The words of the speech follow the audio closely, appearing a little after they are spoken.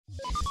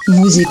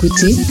Vous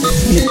écoutez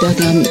le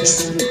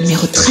Burgermix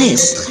numéro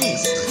 13.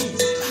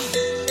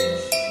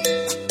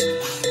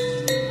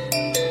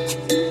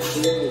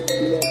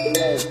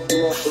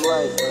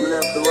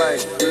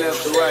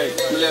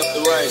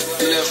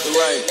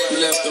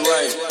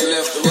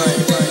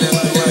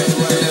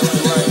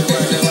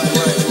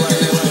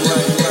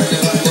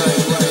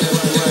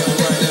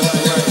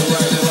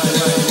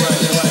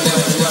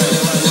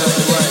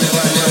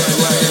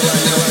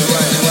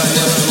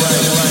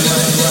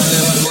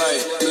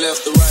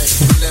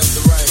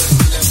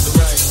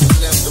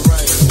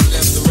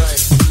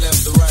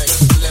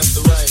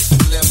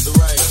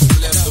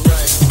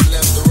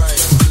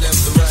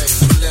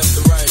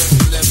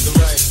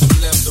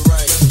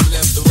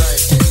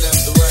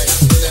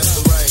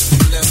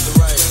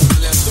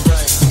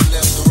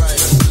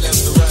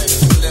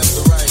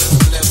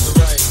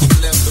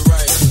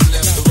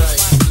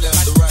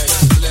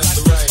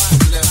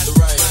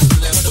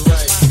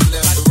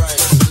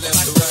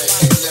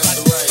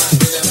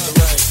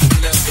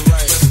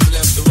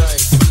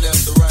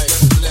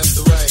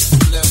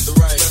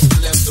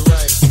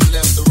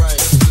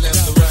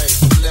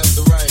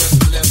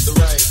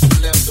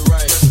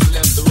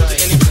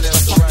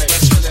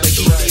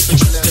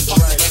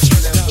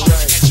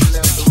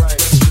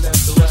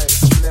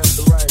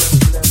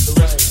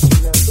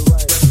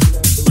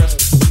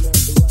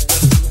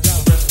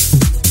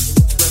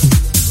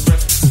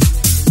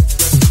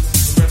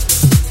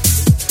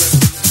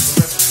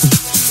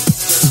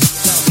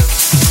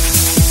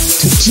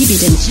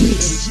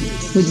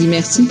 Vous dit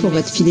merci pour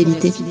votre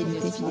fidélité. Mi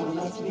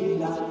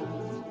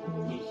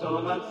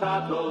sono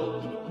alzato,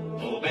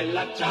 oh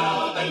bella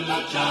ciao,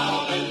 bella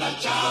ciao, bella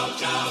ciao,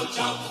 ciao,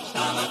 ciao.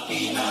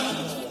 Stamattina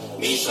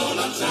mi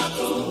sono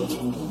alzato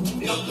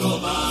e ho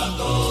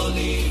trovato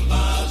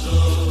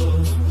l'invaso.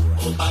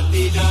 Oh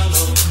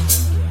partigiano,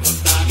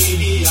 portami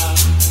via.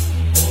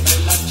 Oh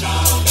bella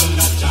ciao,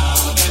 bella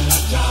ciao, bella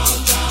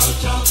ciao, ciao,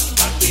 ciao.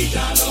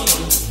 Partigiano,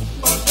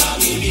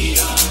 portami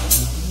via,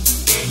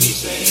 che mi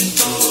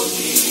sento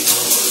di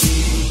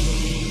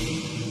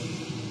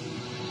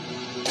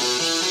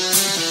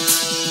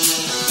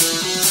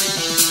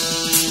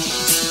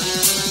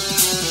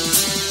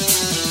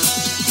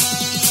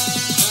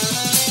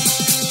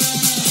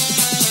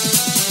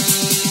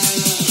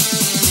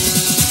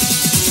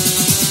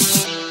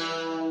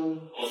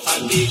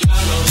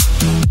partigiano,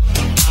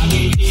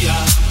 portami via,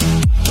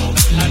 oh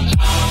bella ciao,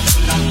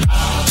 bella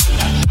ciao,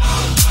 bella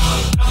ciao,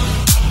 ciao, ciao.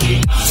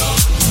 Partigiano,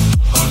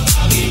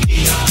 portami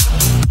via,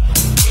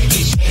 che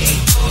mi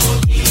sento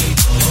di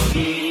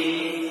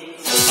morire.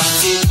 Oh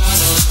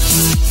partigiano,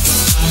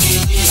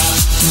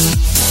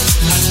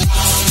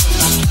 portami via,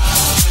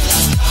 oh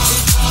bella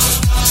ciao, bella ciao, bella ciao,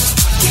 ciao, ciao.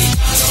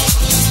 Partigiano,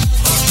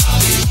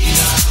 portami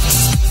via,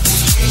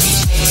 che mi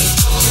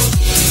sento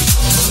di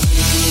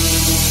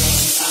morire.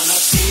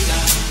 Stamattina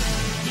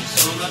mi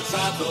sono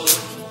alzato,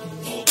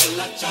 oh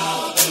bella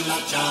ciao, bella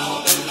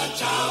ciao, bella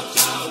ciao,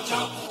 ciao,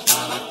 ciao.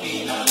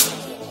 Stamattina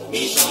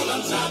mi sono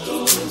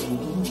alzato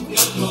e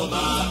ho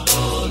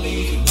trovato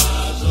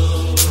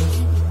l'invaso.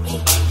 Oh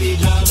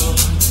partigiano,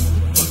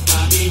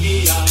 portami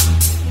via,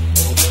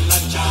 oh bella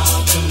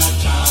ciao, bella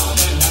ciao,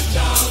 bella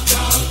ciao,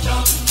 ciao,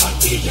 ciao.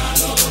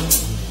 Partigiano,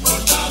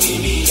 portami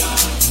via,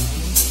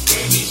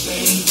 che mi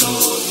sento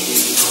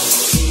di morire.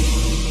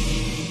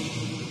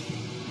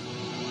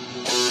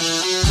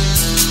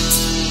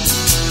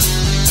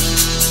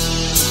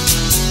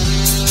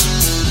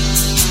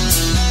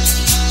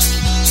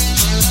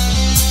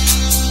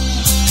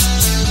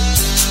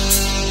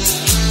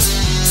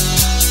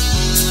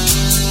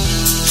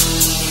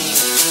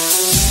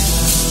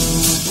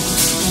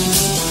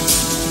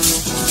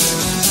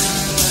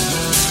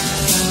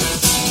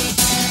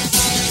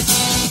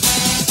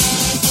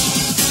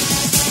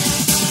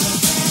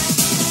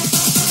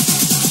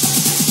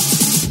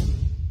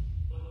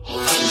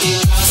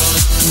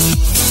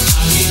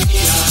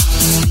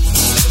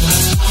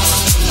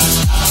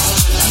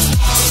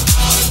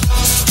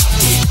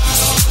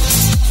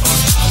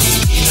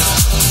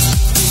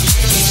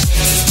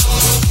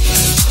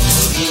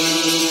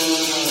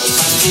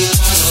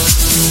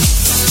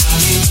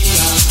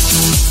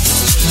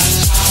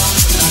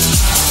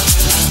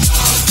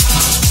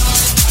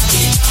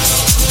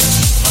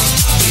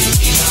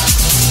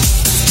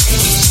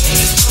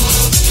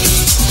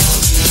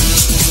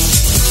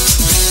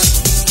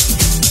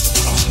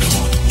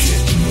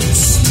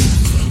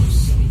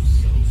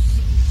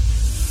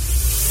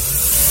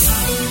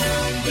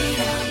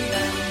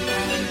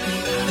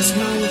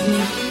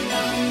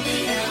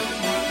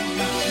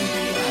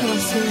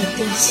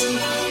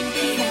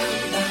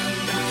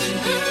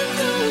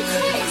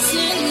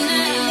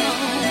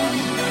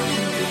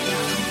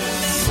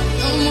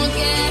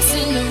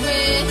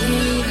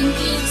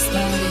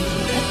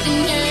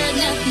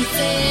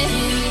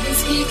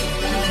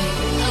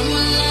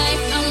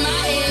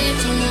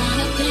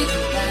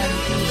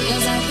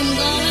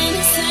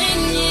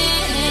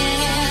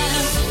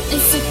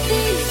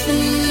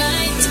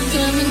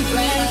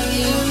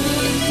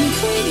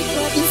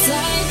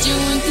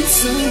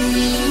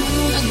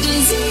 A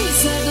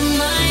disease of the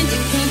mind.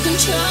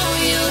 control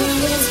you.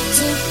 It's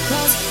too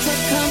close for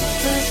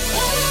comfort.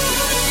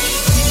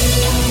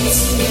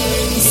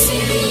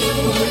 See you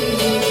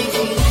wonder if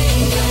I'm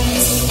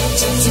nice.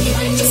 Just to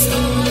find just go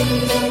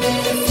under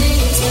better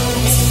things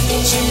twice.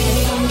 Trying to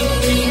follow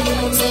the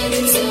outside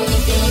until I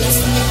feel the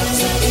stars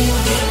at the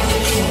eyes.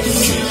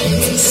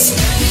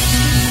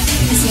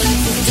 It's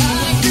like the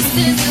darkness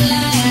is the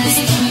light.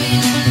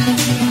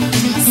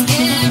 I'm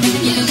scaring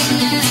you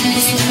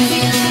tonight.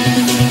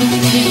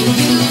 You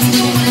use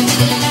the one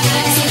that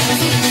lies.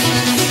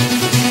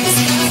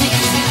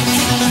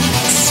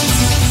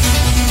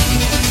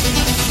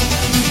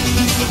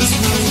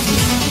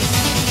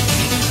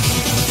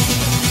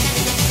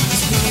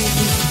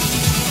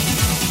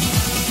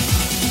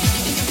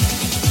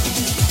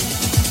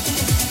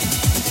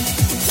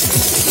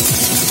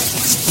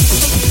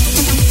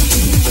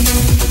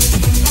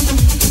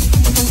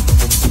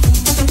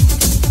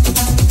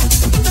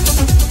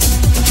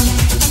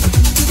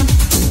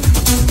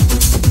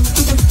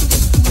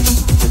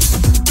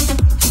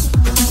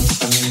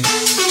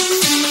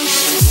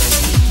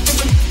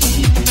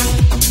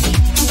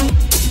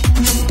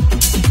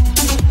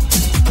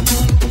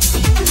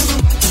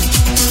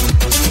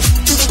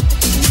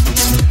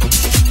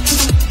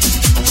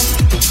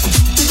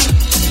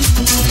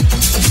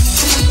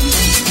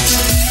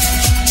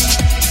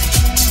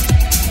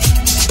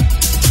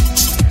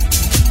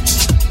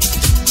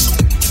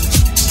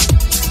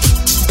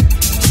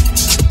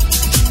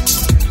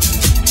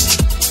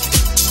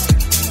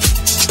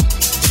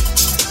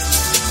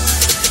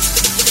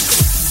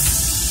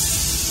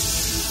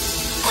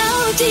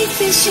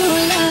 Deep is your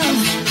love?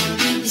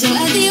 Is it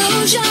like the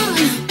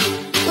ocean?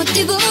 What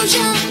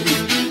devotion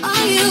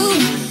are you?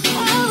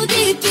 How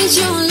deep is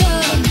your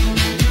love?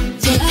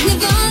 Is it like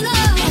Nirvana?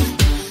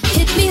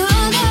 Hit me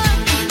harder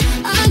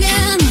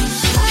again.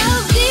 How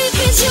deep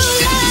is your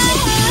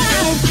love?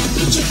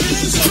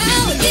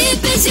 How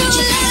deep is your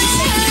love?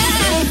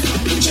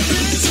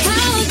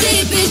 How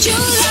deep is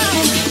your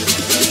love?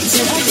 Is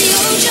it like the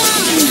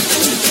ocean?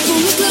 Pull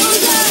me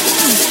closer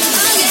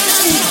again.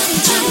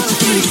 How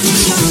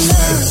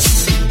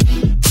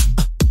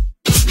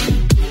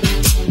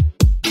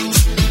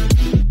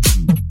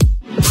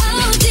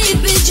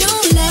deep is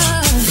your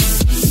love?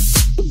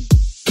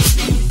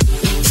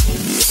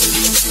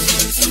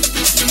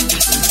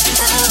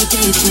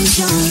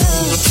 Is your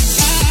love?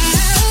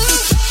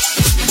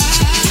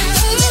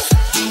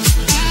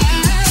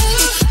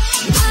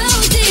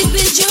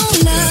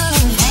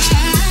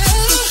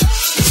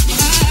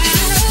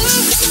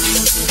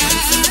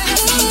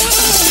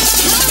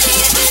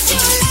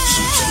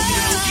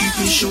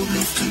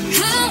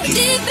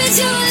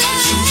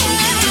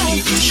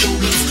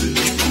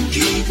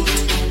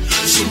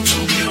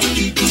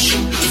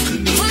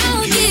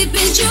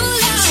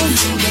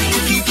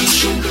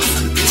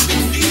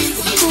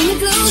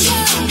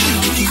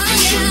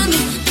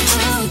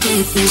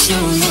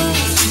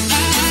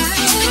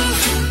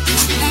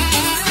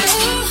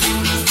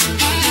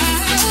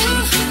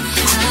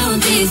 How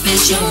deep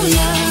is your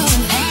love?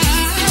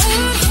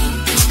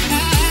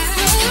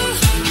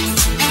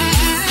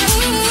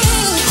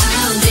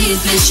 How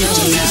deep is your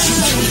love?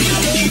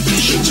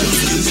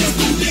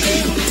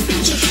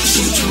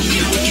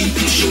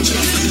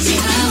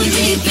 How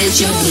deep is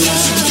your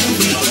love?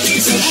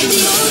 Is it like the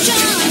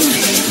ocean?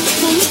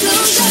 Pull me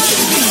closer.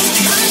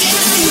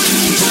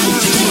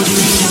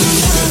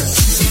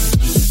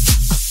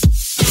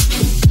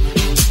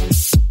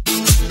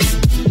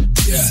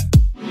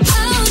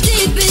 How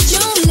deep is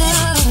your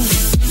love?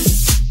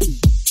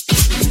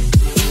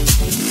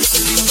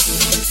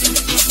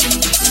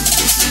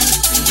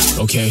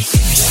 Okay.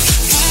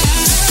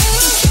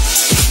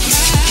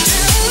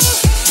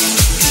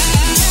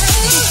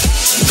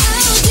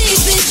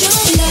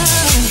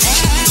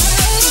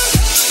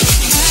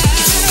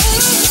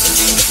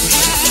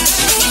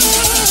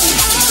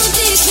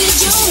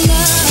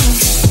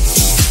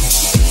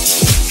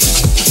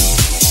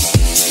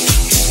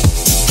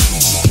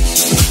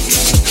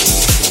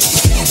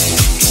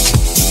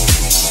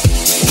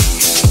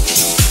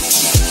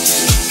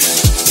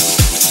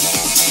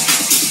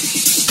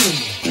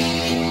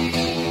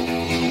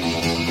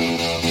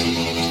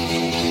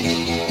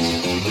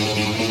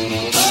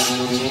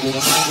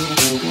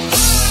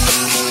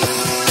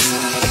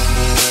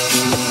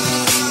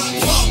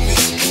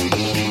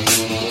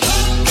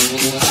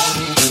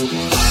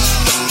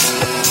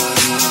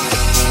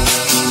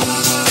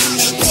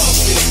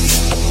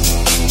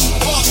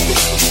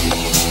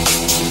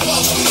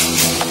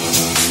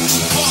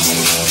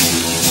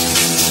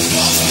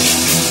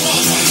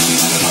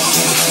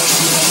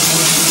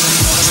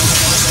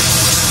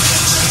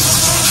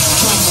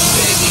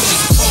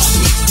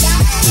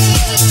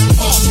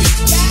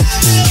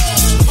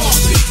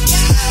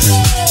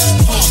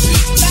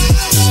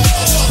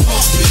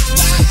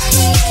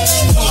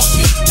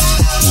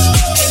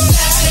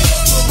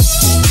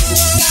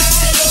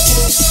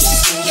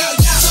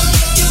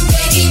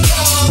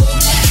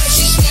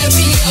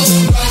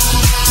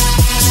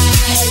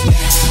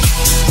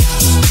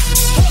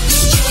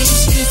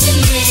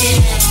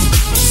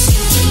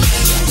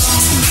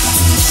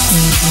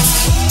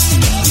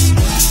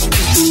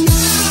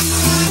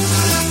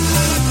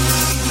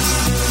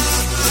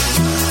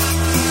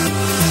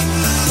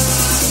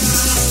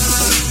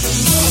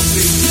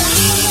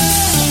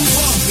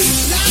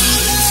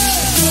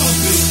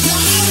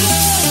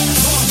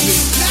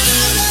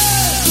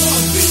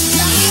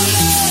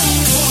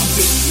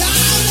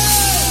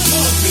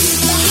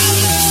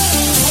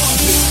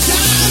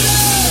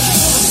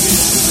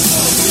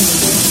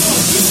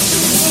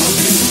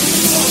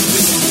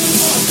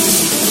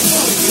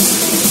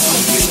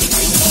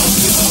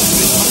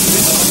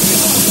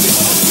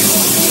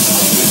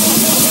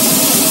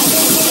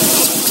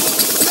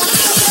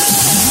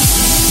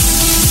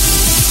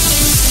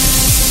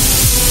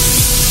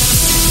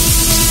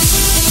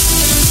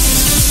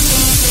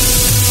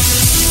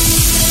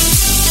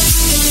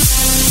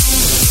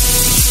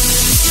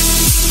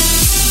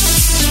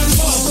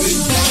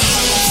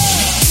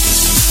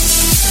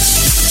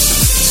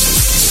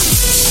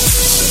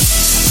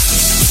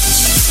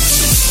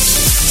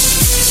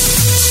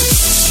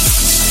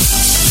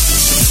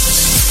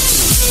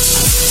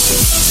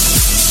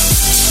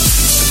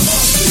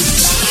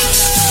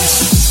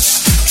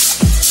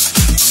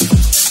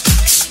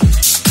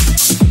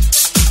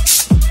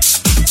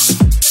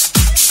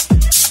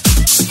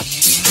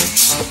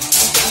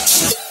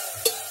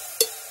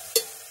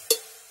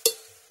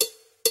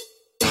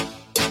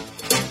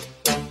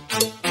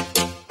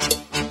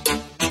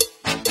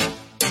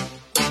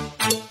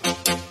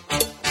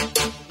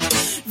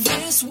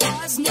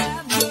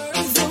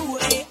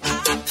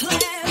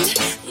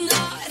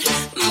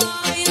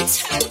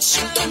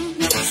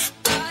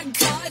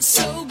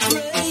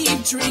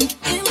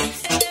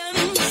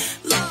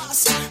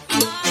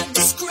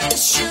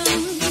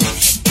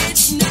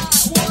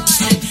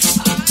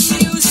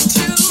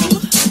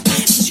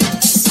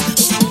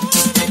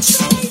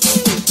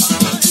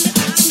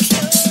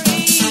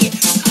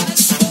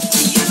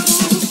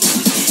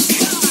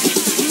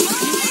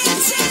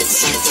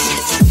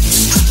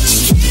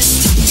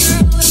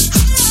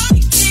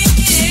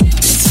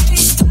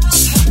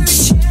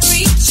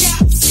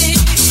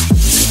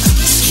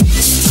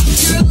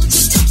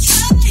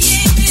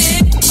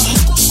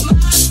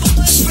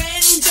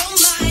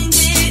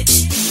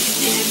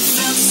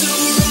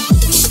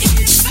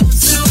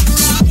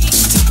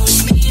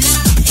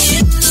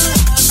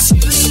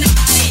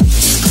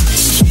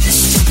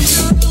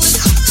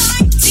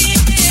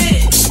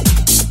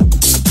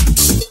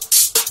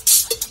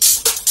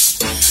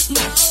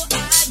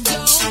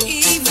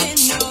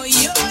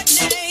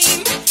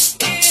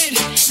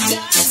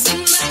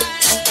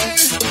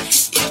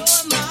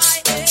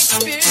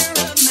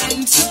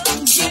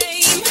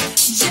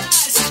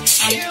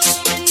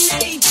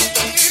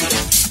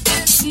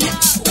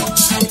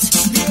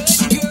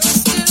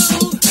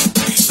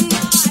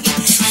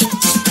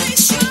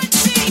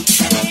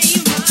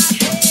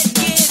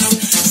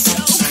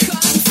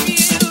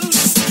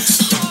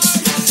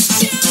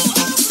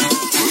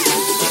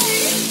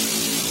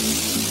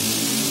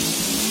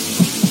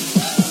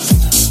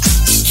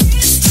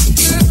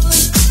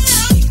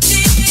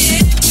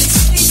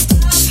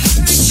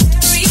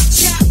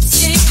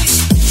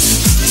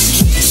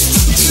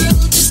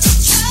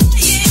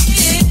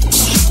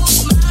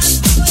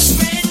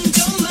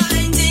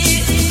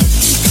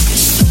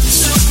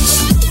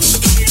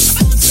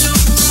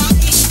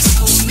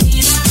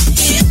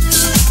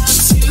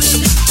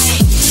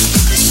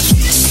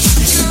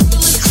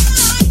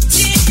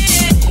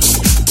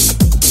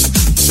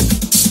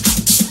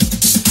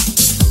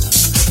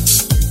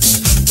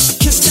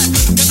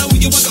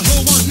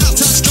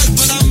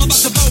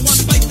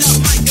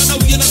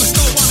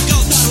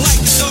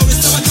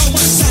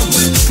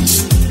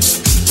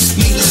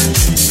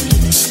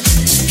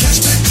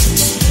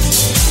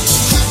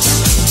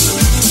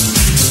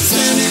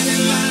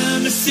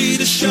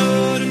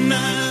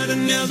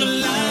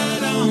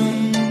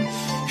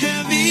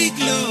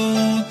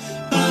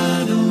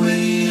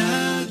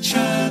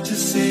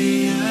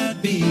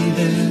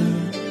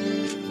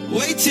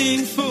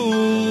 waiting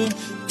for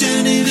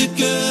Danny the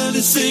girl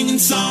is singing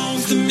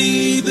songs to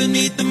me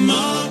beneath the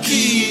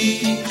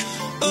marquee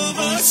of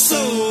our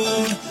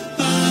soul.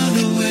 By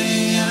the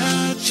way,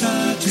 I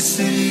tried to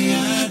say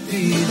I'd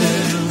be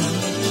there,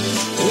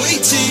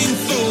 waiting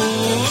for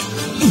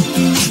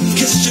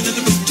kissing in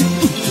the mood,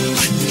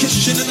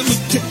 kissing in the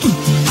mood,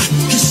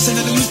 kissing in the mood, kissing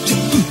in the mood,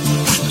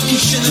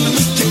 kissing in the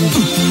mood,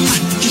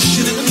 kissing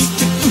in the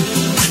mood,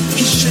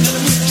 kissing in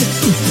the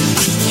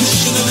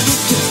mood.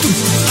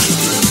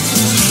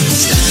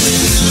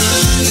 Standing in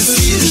line to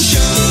see the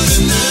show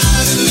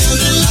tonight and live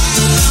the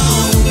light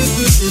on.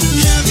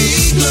 Heavy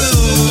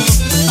glow.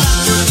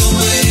 By the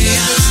way,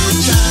 I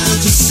tried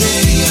to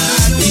say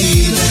I'd be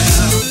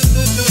there,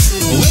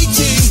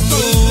 waiting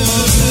for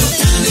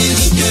Danny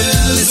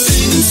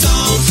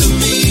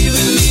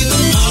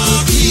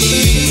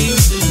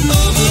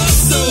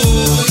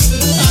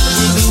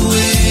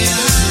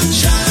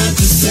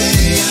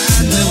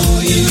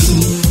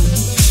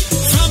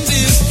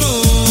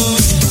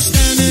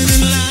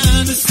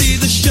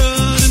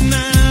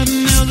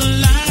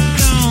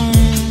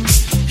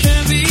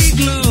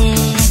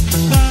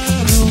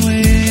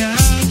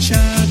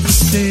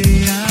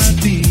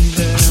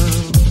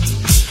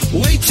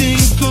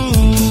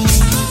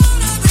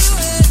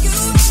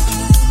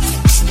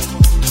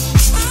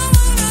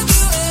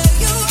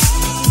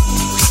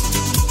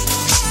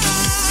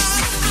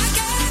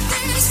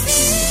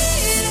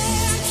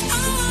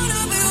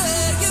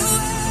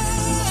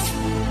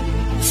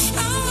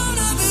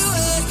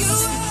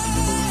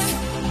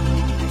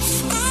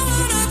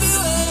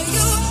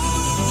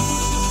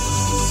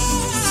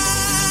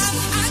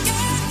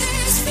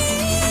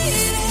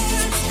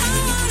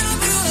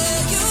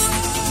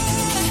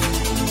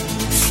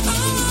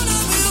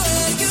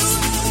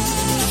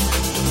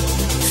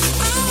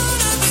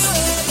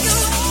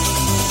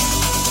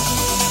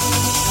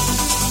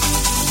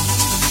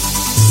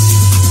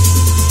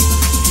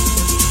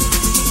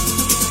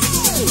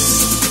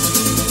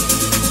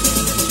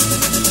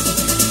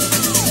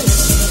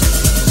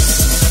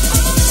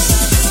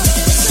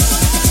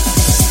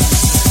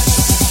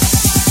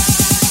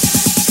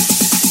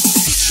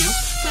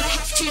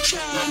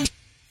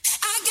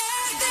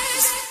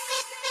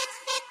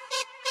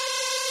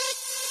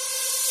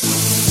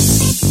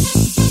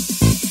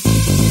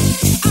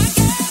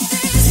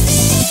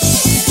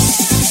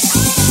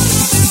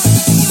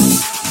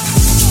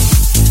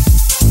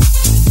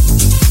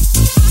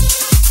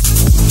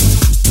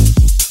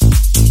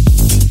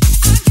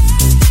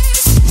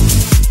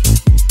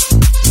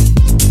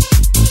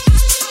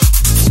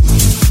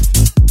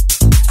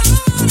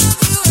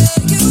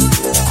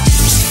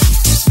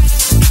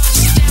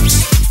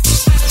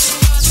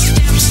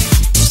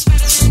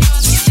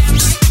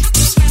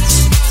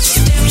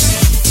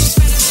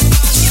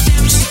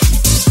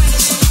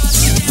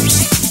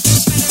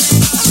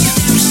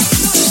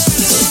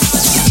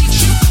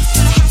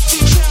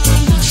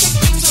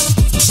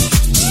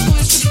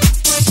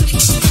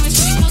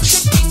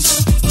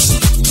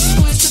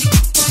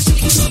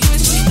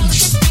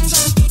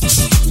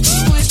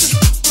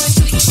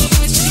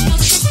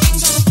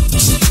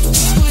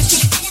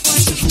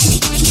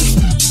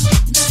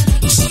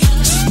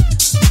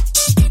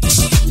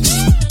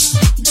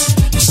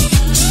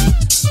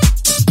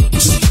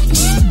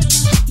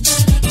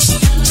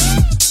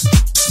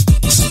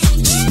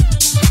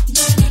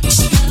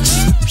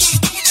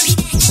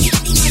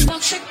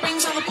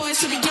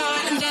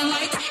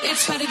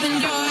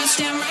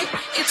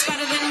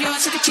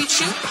could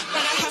teach you,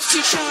 but I have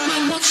to show. My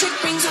milkshake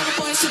brings all the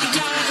boys to the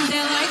yard, and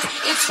they're like,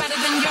 it's better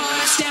than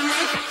yours. Damn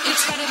right,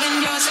 it's better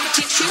than yours. I could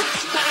teach you,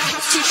 but I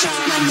have to show.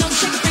 My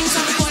milkshake brings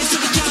all the boys to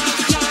the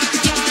yard, yard,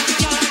 yard,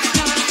 yard,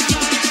 yard,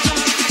 yard,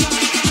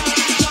 yard,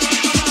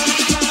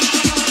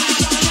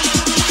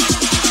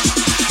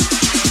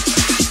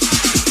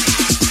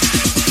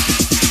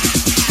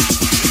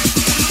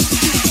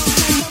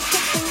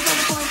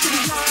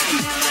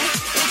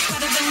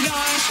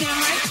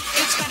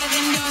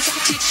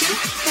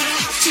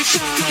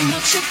 my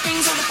milkshake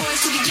brings all the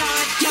boys to the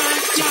yard,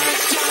 yard, yard,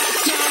 yard,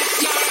 yard,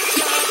 yard,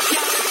 yard,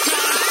 yard,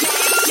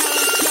 yard,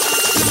 yard.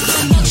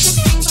 My milkshake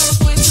brings all the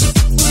boys to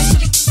the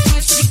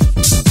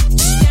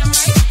damn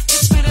right,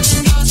 it's better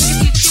than yours. I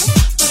can teach you,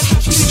 but I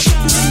have to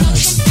show. My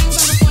milkshake brings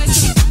all the boys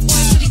to the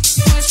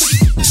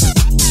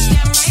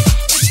damn right,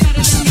 it's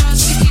better than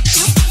yours. I can teach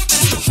you,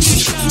 but I have to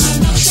show. My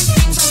milkshake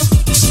brings all the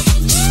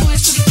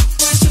boys to the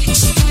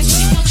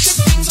milkshake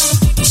brings all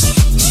the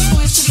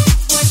boys to the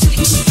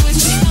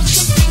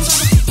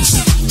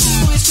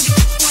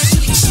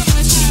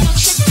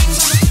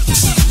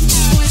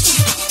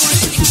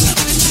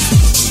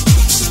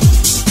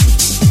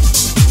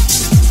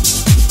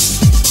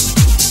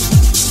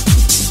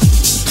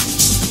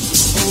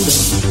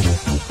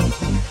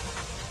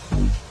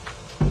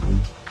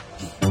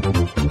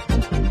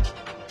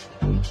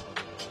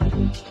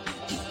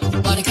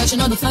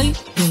Another fight,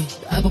 yeah.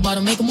 The apple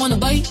bottom make 'em wanna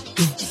bite,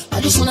 yeah.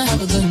 I just wanna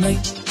have a good night.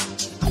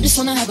 I just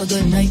wanna have a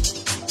good night.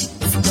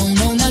 If you don't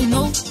know, now you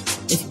know.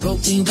 If you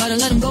broke, then you gotta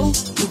let him go.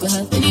 You could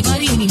have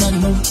anybody, any money,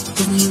 no.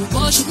 Cause when you a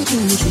boss, you could do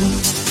what you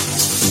want.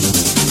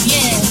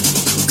 Yeah,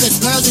 cause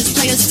girls is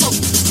players too.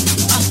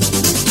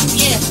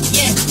 Yeah,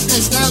 yeah,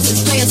 cause girls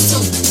is players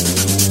too.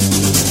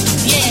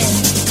 Yeah,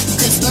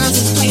 cause girls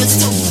is players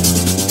too.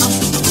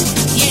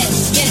 Yeah,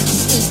 yeah,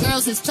 cause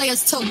girls is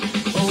players too.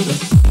 Older.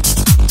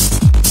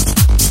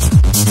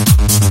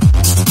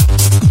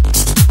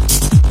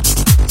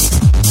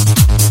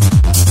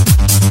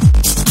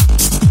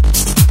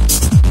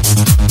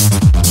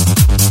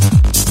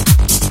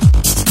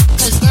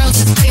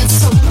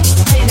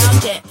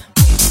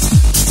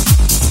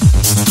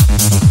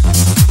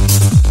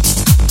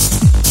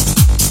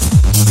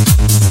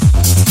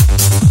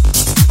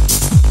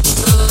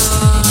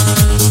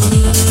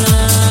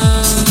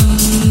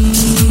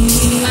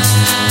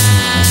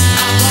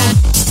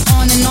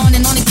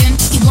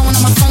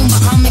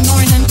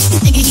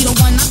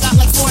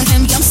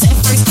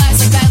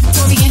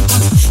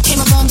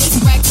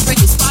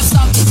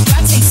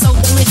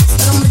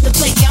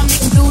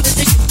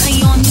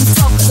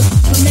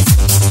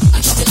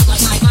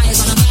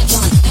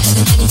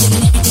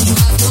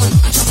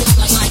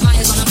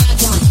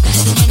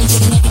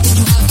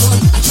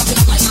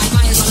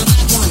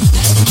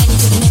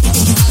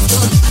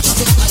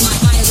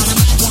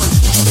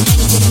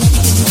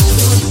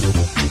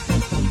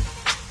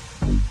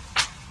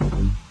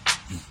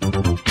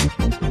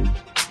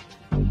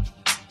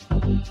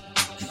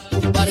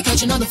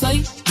 Another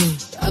fight, yeah.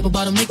 The apple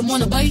bottom make 'em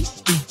wanna bite,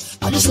 yeah.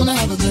 I just wanna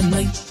have a good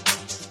night.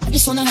 I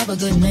just wanna have a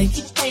good night.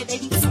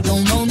 If you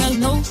don't know, now you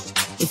know.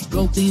 If you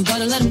broke, then you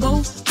gotta let him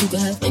go. You could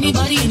have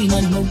anybody, any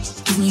money, no.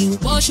 Cause when you a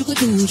boss, you could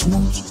do what you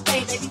want.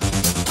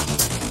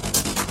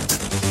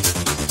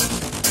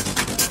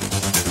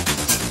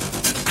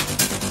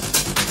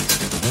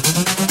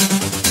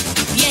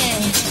 Yeah,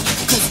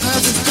 cause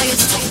girls is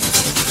players too.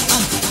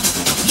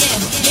 Yeah,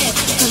 yeah,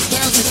 cause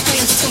girls is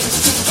players too.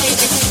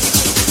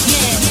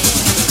 Yeah.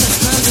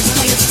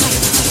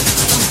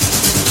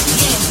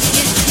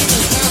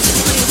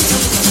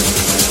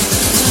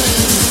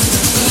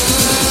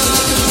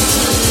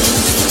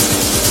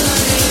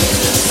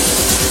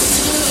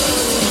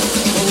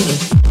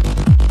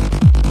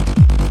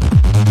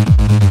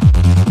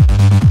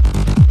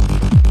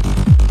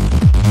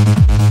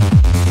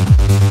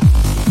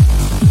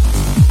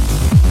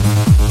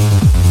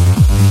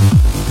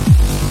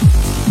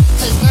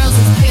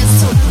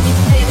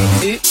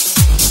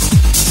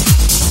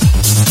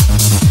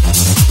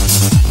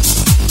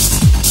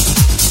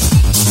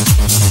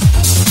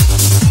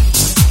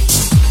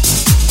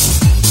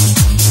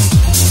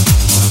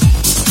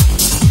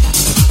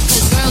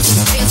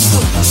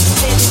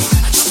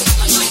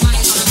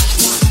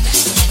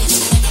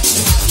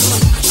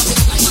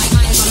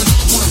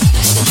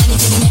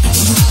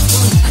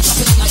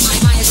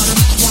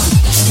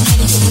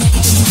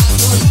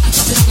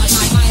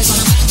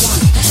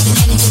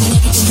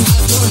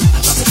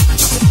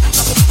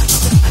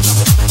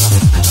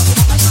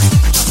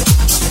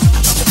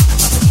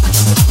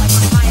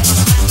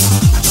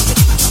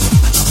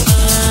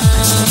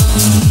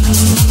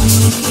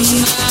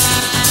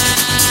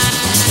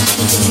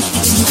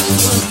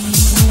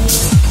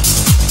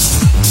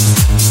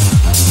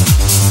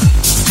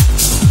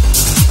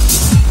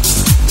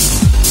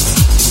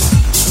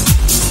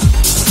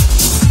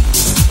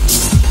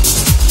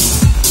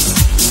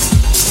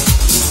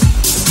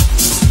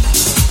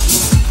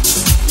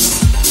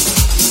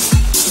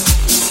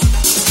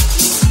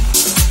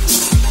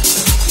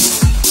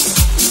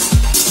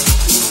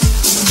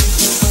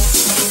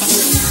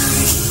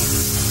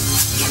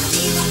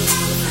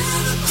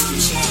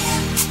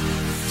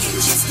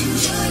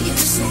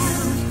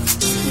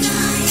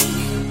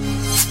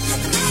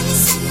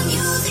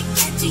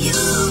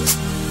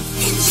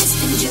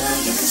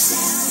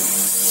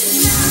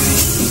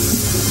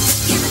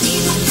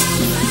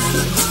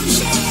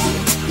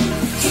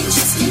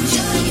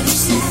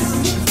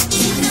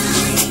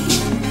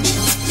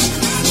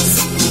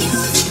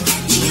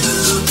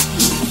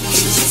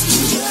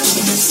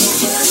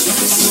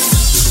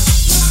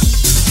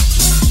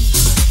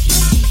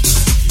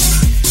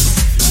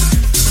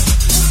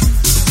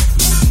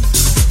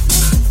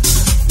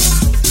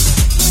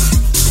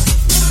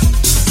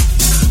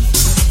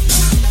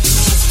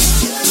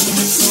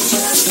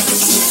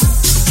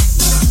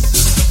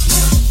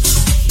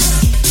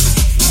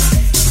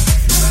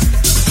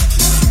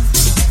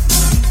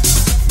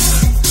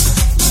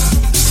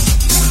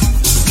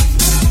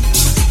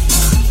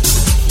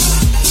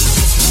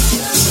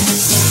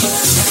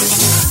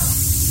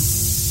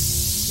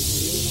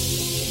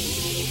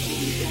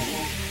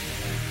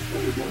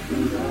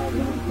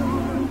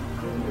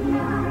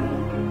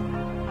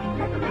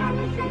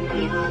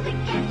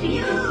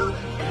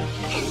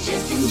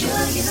 enjoy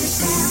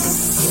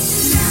yourself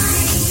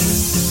tonight.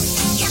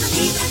 Gonna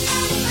leave a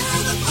night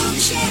forever for the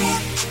share.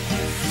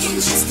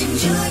 And just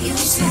enjoy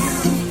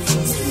yourself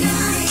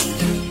tonight.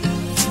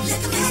 Let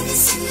the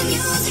madness and the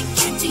music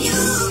get to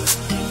you.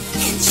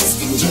 And just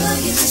enjoy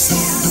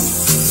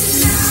yourself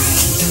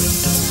tonight.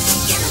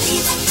 Gonna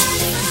leave a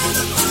night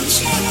forever for the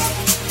share.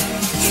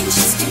 And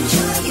just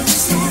enjoy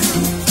yourself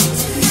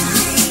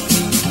tonight.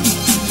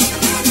 Let the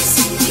madness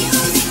and the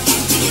music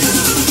get to you.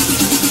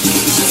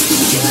 And just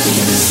enjoy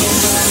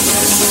yourself.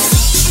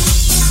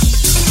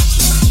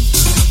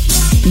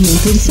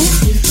 Montez le son,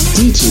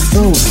 DJ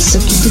Power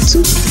s'occupe de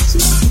tout.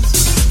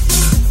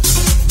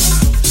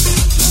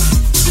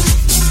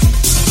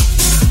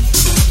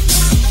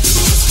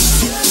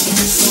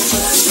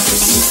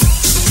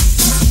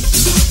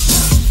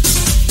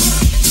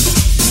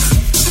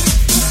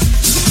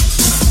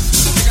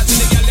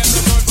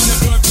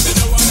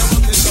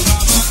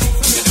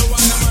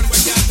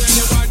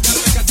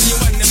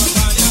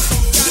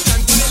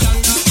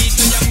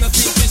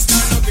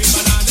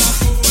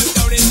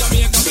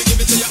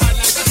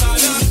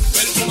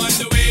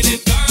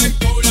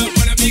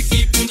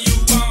 Keep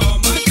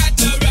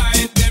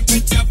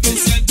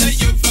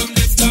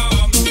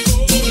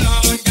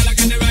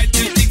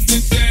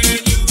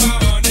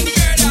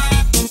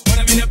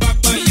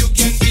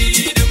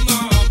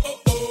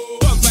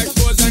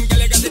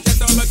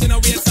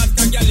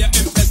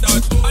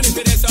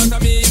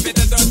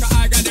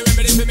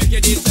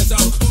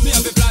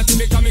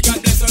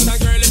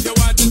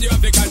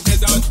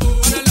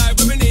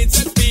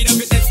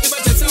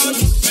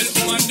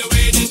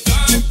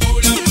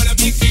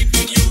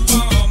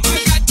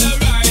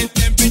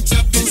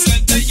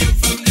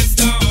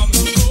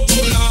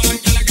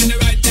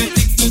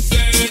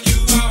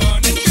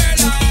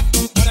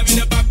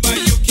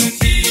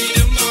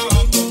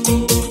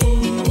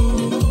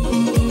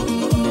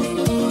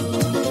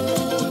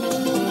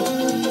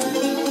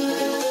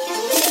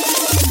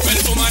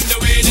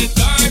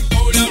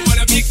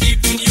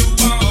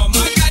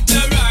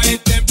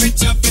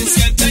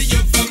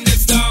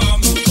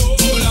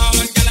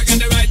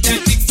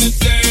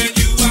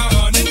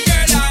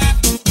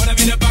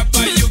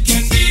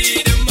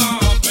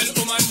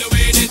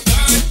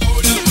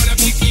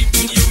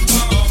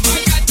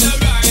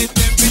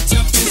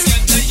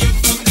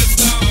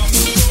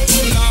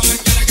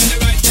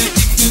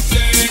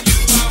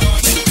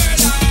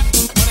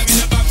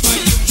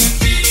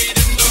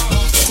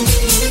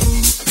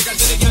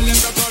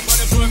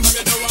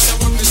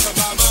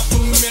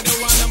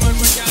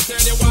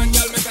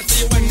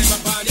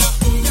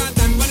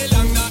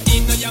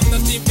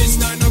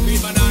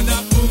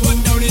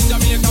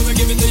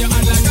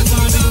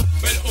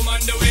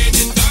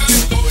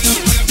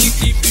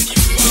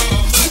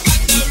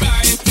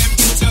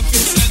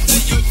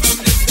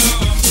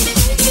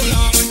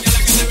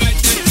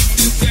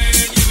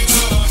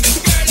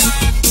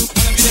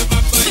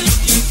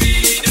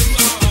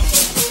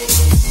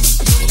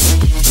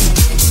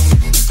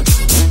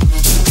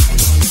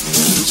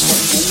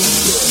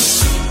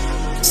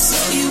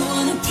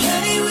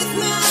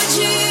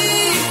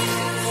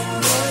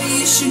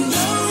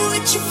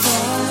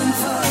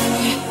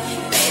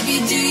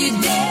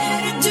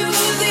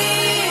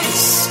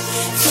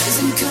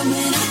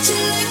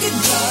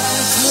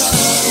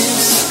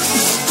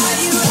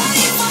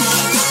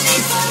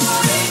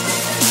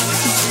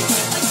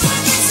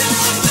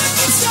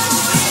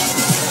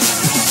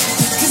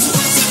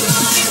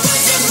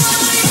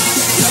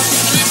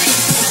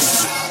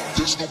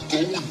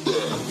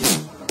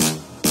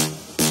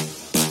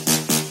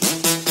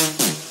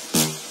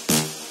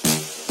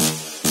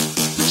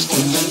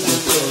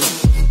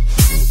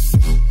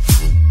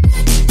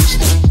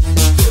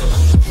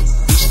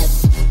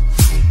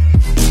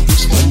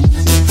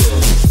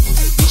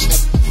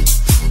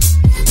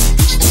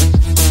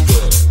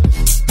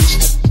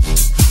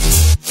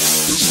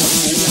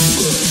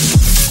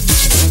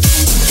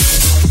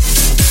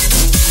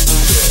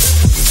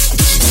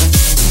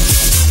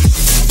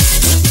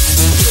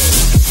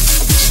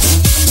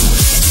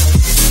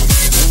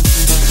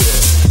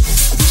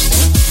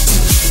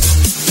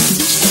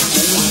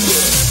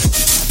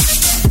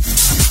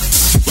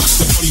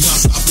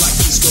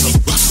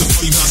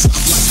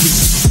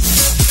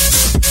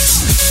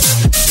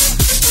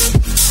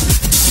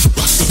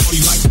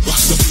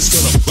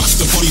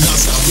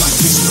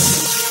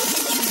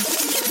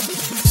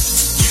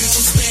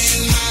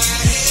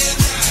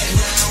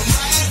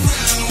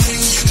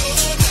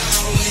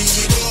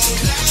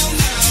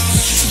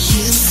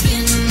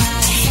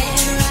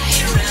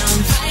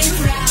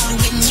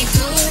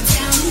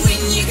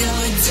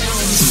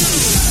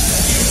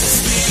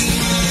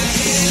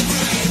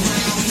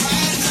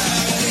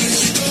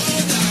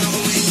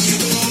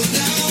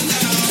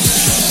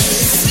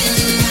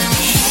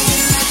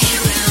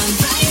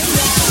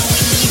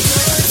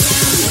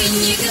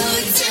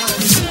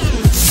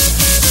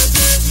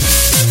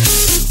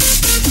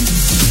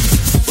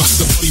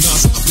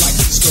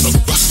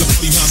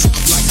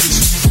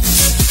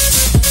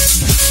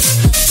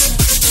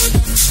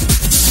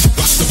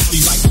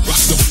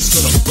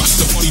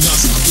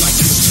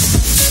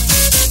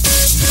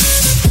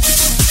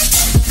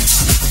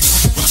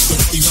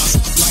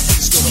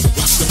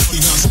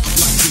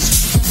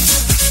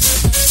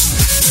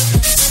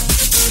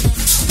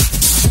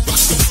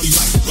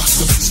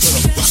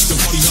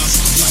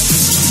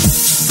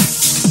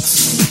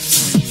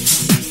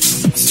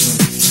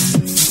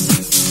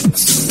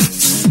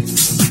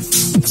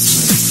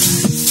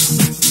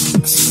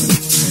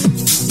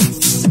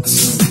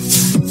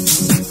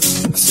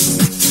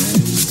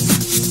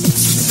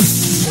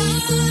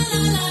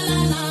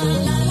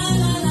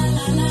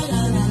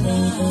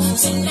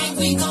Tonight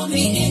we gon'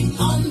 be in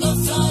on the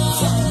floor.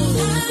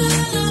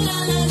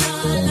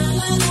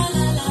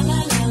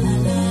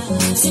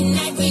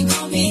 Tonight we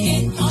gon' be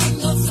in on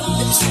the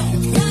floor.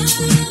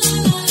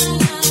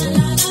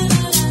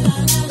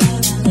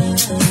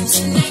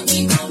 Tonight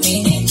we gon' be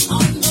in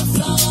on the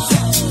floor.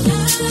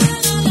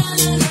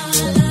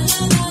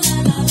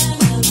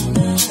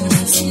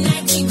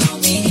 Tonight we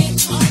gon' be in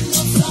on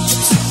the floor.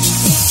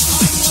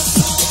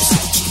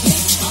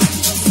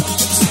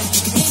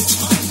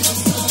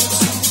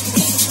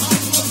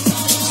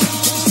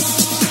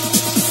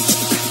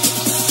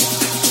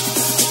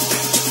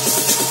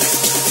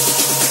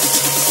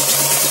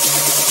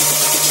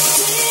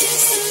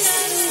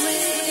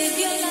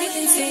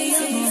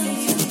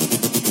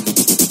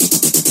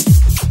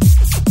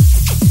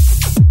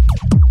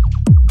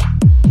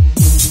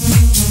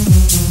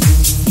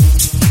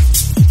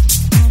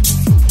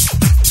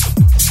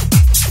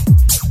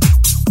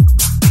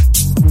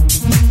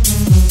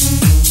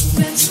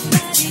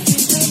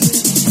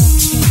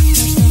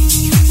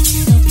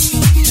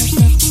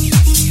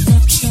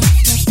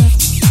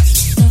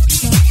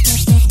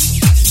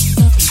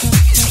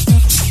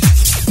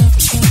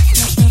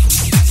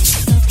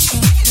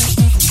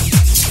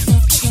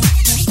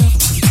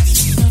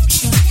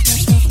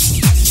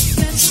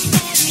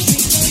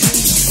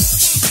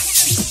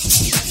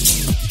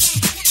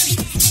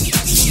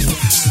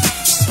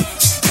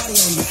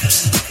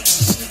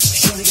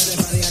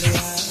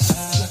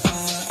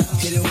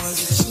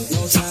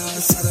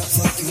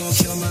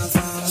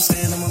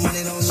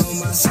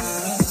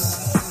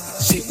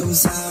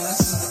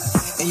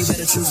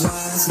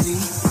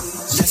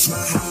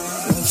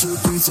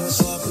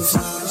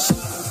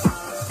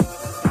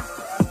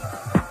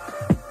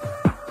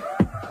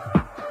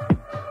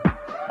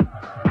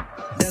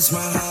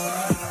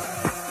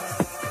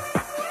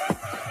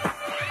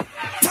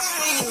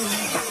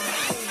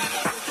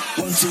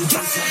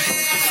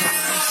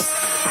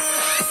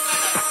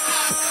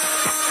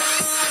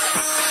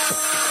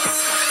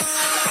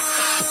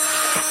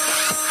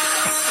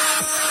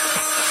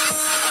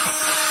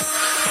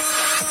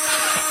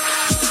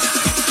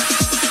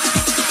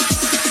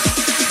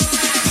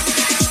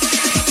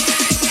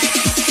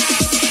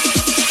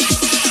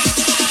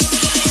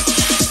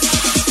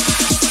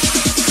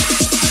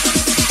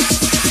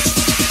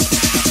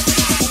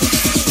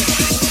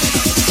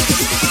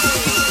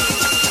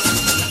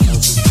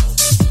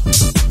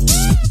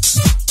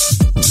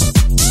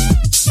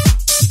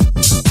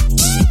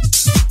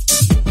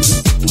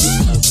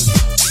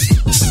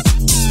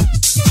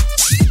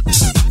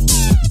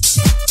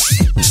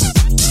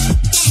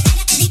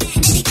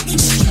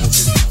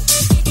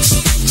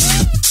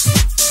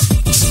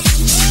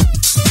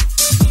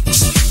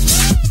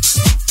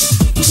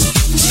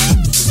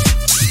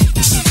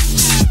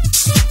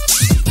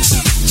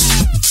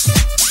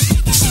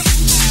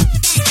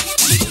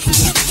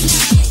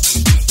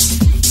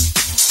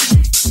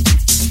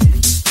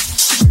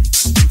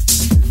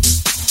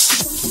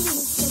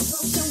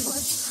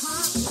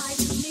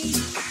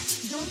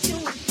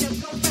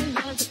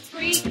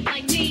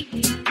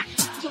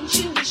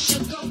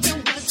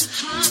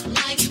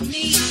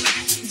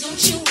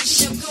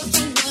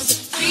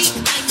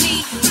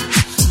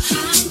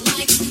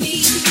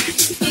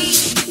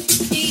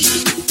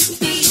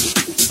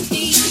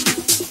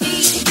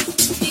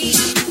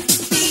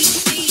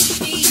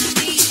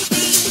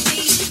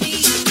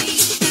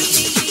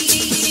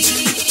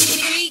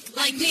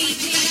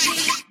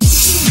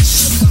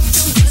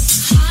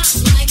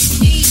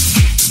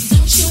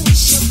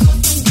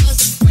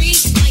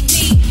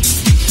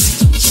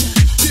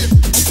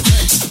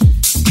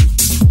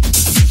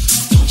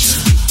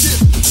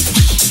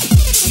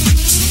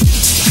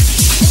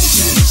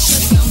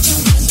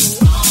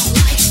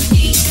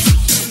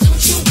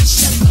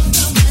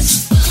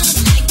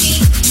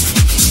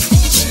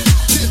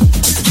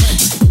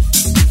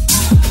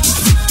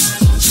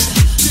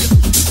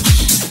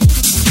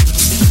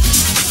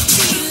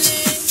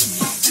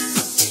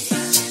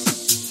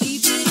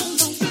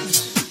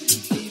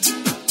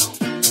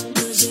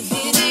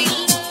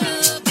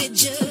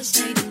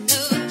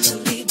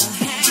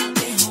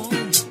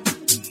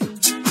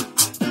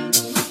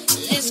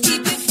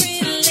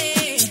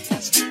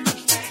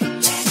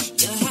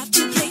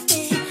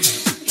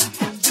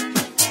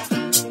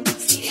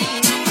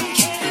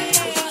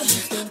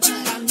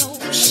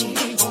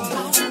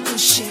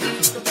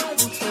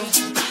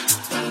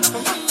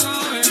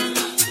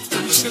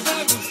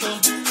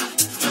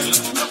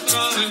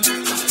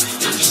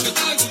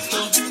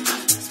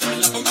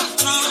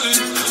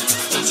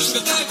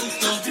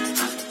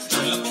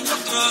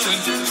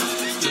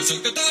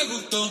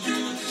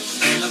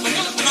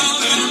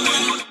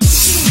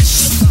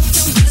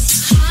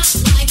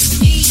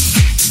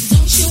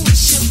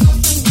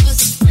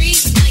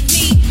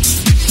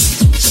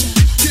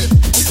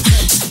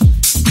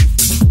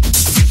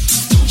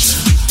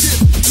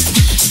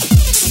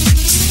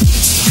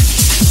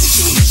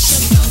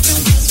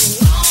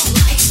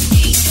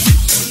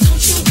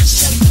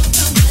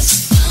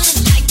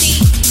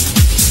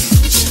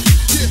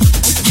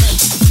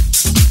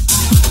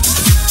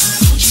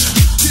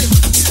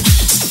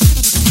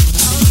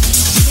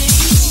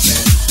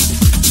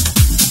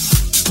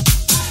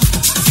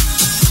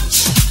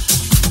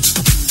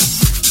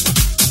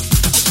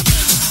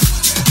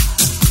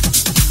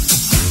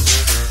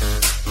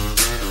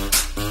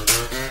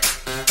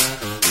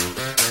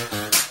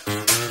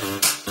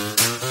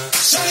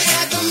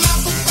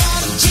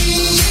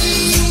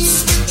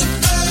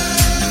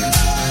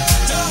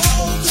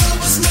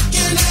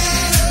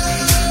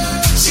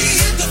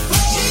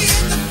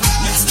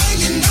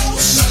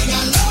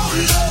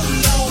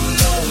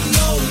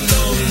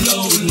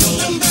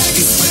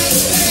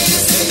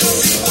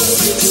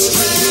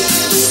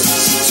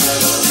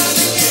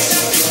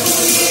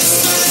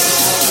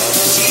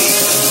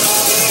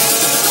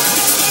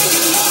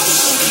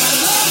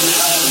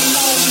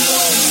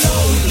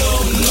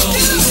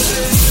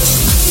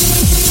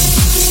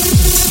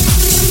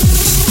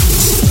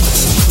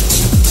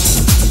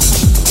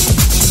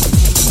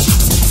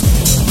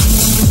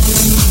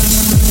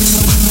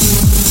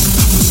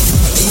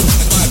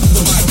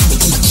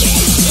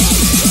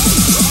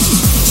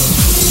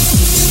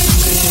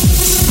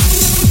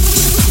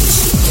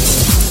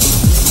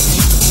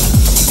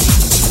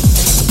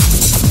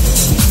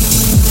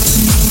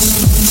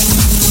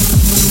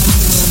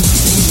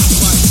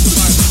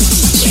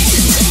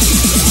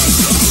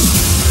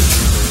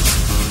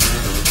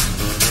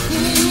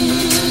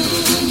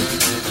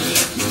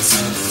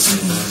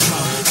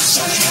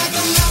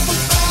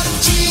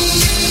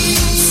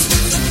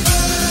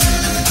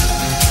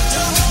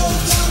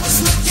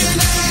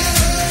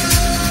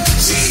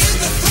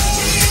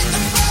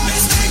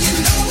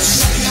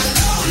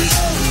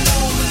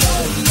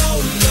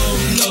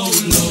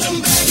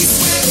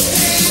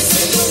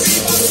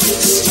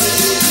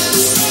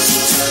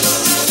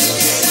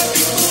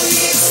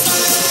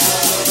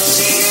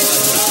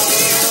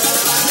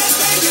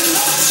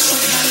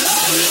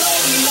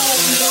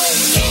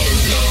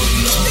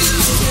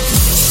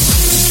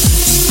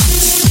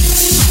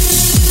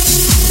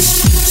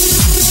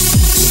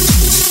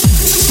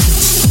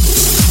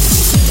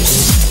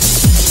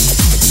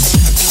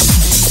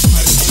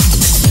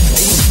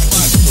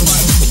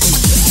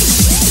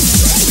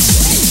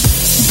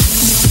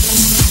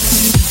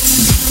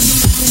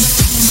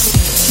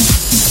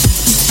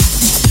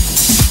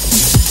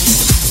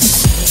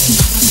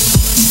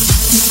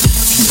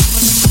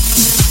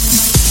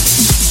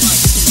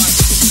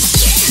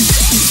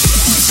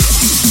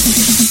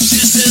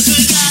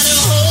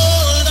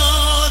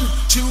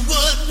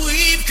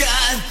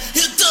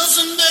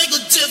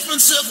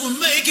 if we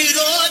make it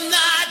or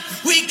not,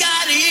 we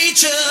got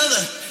each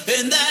other,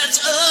 and that's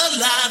a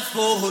lot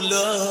for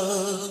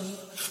love.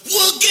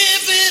 We'll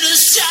give it a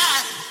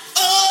shot.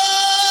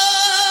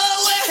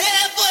 Oh, we're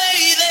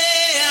halfway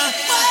there.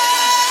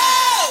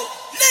 Oh,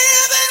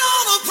 living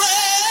on a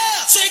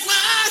prayer. Take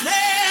my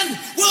hand,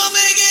 we'll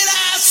make it,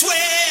 I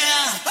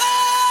swear.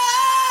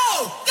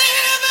 Oh,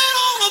 living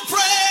on a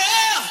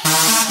prayer.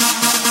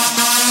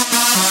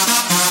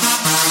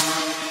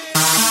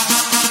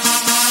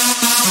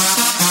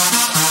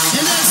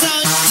 And that's how.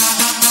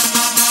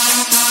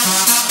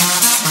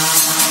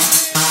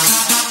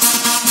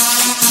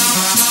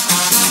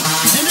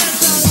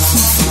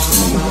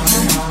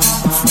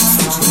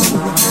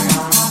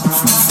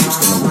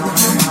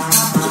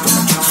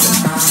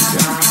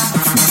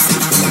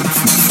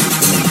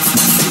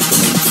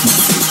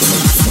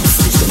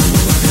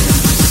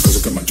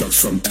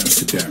 From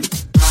Amsterdam.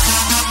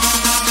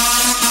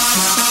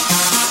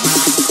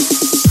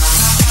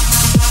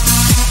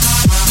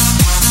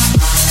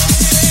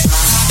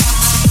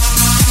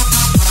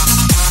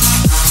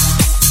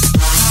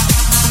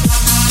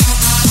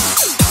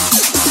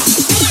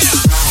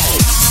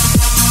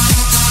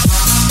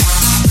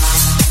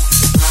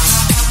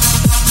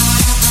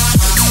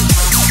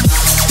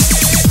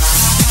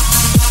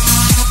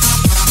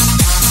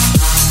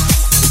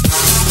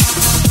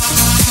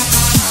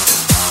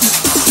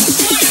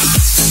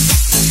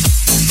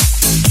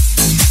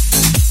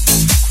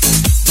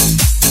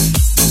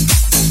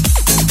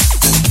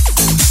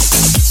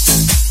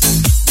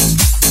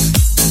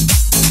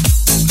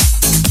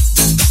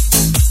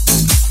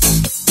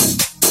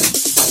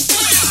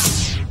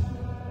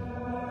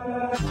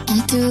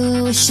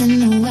 In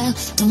the well,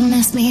 don't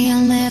ask me, I'll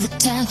never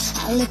tell.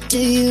 I looked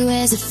at you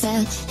as it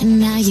fell, and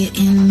now you're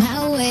in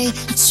my way.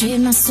 I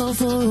trade my soul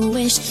for a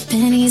wish,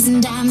 pennies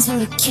and dimes for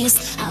a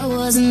kiss. I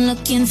wasn't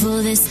looking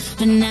for this,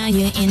 but now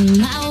you're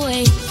in my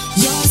way.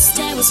 Your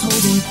stare was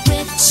holding,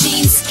 ripped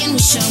jeans, skin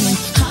was showing.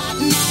 Hot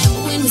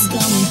night, wind was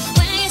blowing.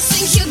 Where you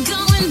think you're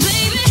going,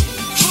 baby?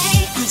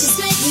 Hey, I just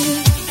met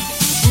you,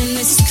 and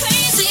this is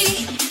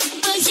crazy,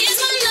 but here's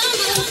my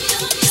number,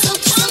 so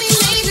call me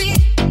maybe.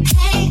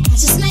 Hey, I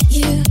just met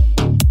you.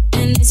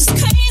 This is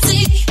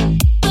crazy,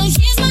 but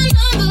here's my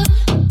number,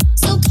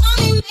 so call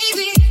me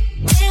maybe.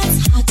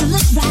 It's hard to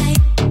look right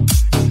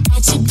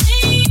at you,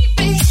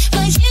 baby,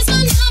 but here's my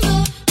number,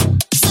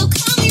 so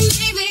call me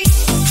maybe.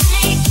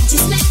 Hey, I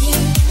just met you,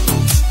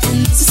 and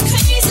this is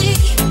crazy,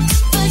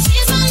 but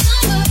here's my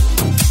number,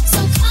 so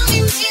call me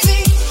maybe.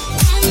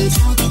 And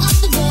all the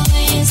other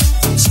boys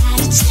try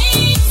to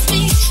chase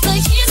me, but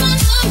here's my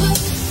number,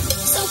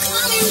 so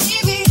call me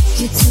maybe.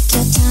 You took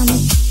your time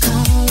with the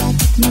call, I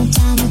took no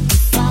time with the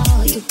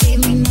fall. You gave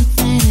me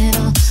nothing at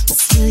all, but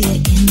still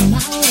you're in my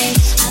way.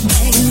 I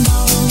beg and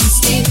borrow and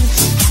steal,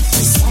 at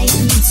first sight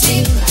and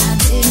feel. I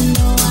didn't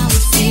know I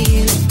would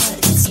feel it, but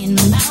it's in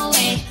my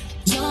way.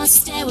 Your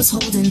stare was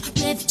holding,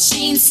 ripped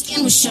jeans,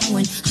 skin was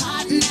showing.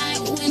 Hot night,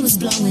 wind was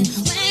blowing.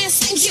 Where you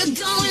think you're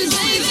going,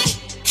 baby?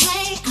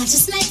 Hey, I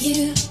just met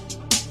you,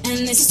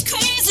 and this is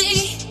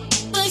crazy,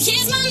 but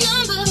here's my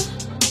number,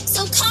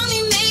 so call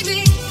me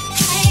maybe.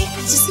 Hey,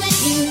 I just met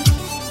you,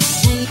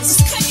 and this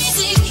is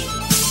crazy,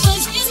 but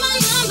here's my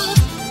number,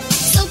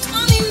 so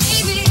call me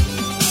maybe.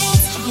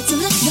 It's hard to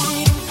look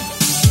right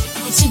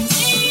at you,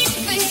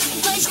 baby,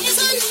 but here's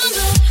my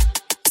number,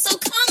 so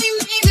call me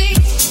maybe.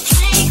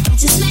 Hey, I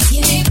just met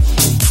you,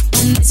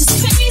 and this is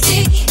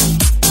crazy,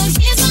 but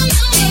here's my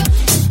number,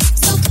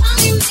 so call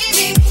me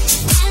maybe.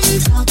 And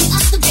all the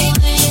other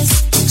boys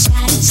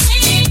try to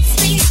chase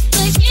me,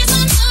 but here's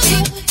my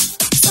number,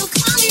 so call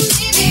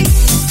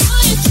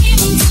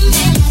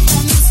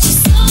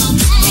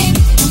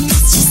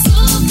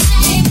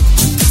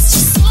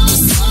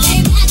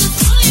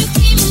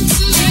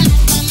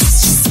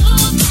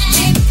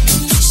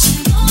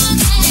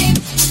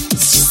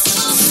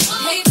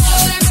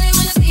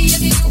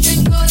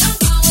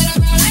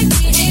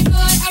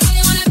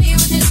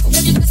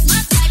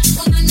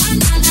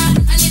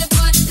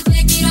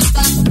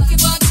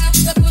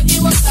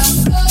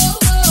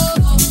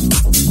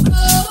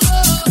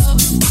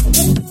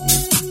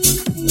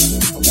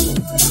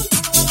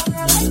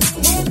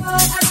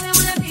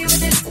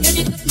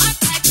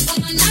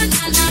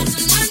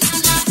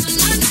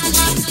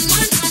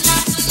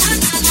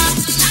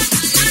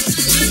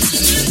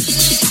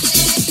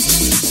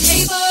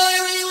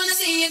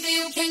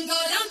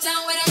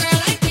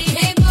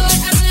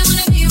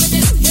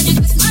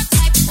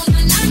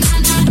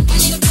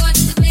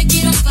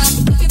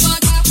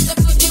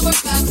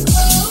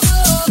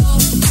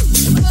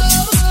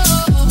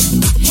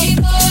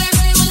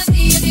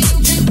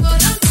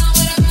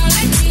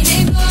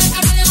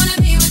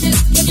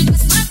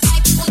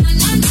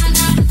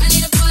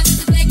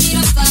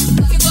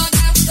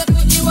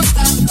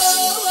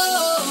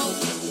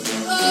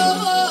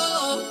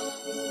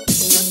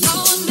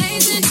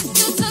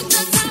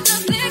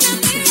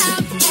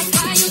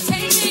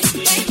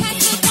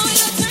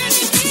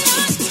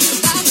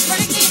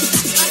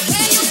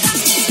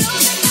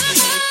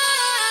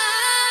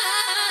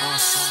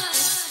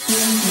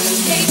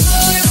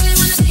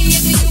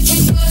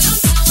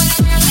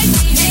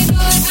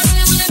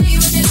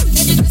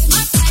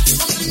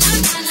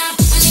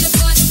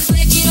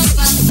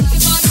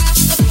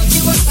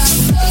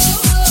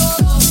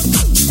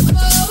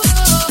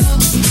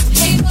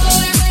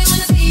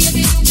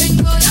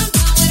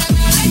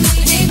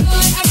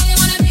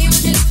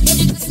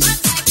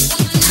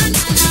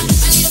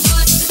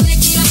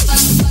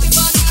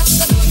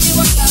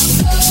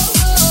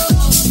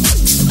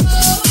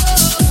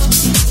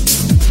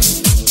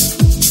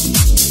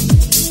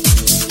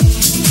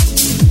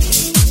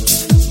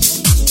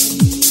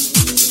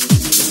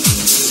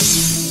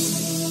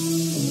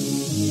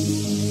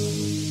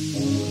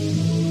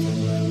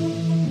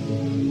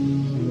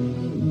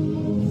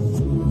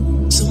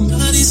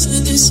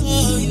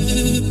saw you,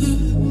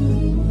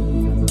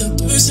 the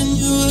person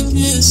you were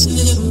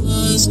kissing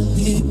was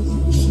me,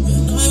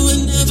 and I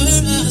would never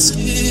ask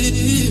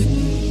you.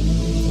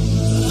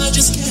 I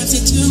just kept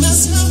it to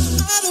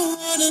myself. I don't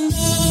wanna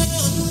know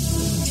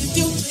if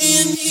you're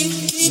playing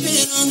me, keep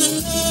it on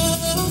the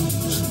low,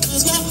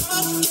 'cause my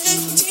heart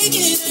can't take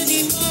it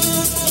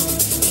anymore.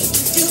 And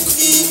if you're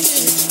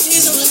creeping,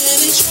 please don't let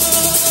it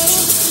show.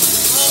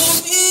 Oh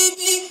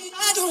baby,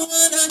 I don't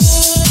wanna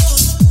know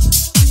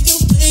if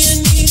you're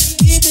playing me,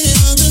 keep it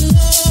on the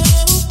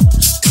low,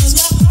 'cause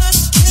my heart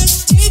can't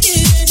take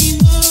it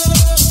anymore.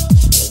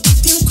 And if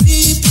you're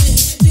creeping,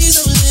 please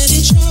don't let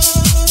it show.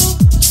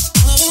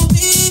 Oh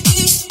baby,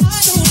 I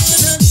don't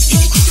wanna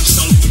know. Just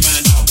don't let me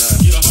find out.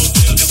 You the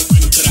hotel, never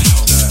bring me to the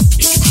house.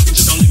 If you cooking,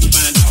 just don't let me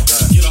find out.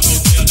 You the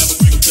hotel, never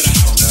bring me to the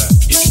house.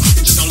 If you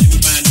cooking, just don't let me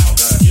find out.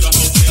 You the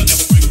hotel,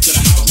 never bring me to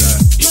the house.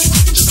 If you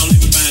cooking, just don't let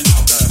me find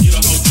out. You the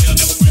hotel,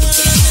 never bring me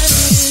to the house.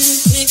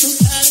 Think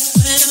about it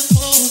when I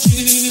hold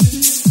you.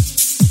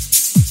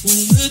 When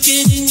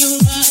looking in your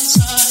eyes,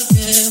 I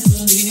can't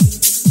believe,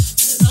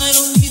 and I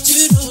don't need to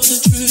know the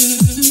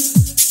truth.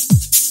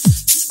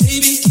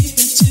 Baby, keep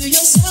it to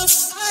yourself.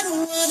 I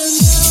don't wanna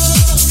know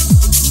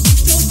if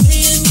you're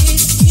playing me,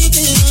 keep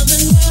it on the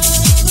low,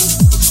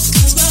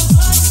 'cause my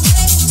heart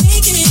can't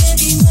take it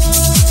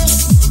anymore.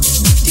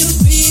 And if you're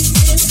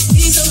breathing,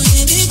 please don't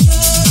let it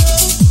go.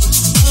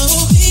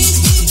 Oh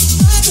baby,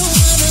 I don't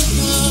wanna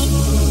know.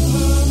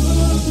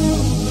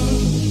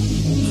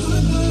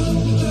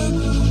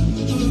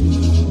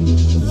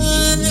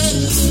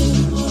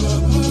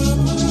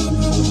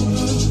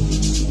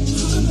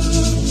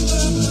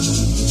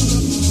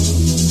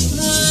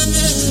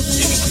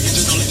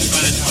 Just don't let me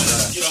find out.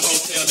 You the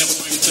hotel, never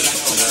bring me to the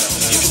house.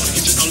 If you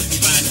cooking, just don't let me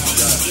find out.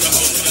 You the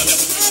hotel,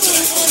 never bring me to the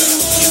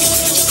house. If you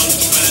cooking, just don't let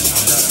me find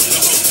out. You the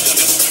hotel,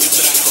 never bring me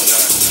to the house.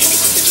 If you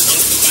cooking, just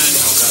don't let me find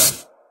out.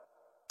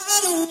 I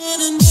don't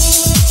wanna know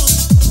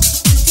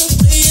if you're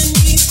playing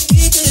me,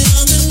 keep it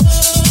on the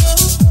low,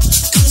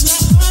 'cause my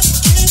heart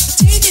can't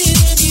take it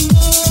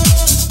anymore.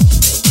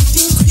 And if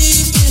you're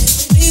creeping,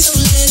 please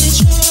don't let it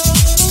show.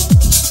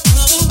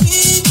 Oh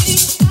baby,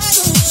 I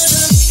don't wanna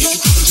If you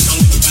cooking, just don't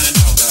let me find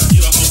out.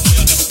 You the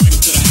hotel, never bring me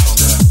to the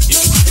house. If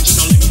you cooking, just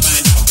don't let me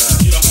find out.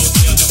 You the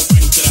hotel, never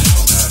bring me to the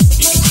house.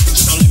 If you cooking,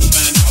 just don't let me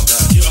find out.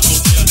 You the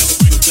hotel, never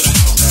bring me to the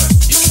house.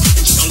 If you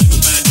cooking, just don't let me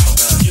find out.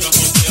 You the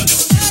hotel,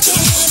 never bring me to the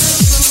house.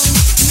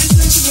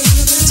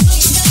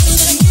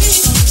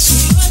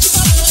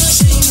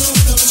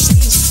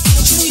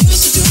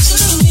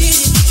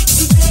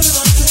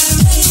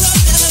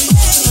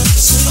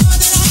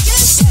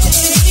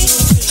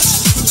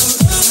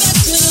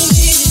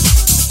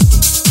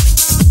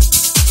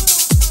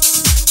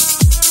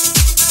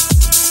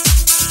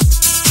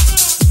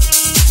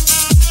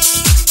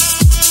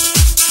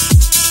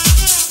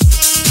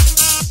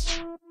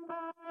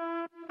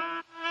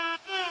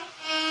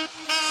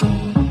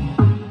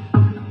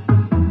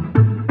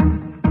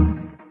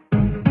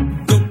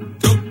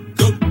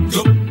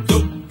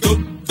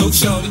 Go,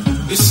 shorty,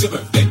 it's your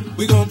birthday.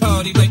 We gon'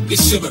 party like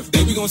it's your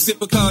birthday. We gon' sip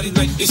Bacardi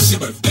like it's your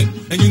birthday.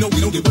 And you know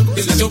we don't give up,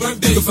 it's not your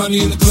birthday. You can find me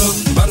in the club,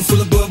 bottle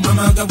full of bug.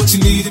 Mama, I got what you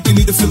need if you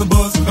need to feel the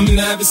buzz. I'm in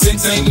the having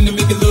sex, I ain't in the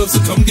making love. So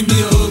come give me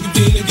a hug,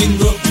 again, getting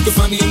rough. You can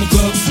find me in the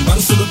club,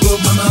 bottle full of bug.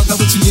 Mama, I got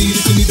what you need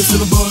if you need to feel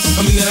the buzz.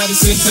 I'm in the having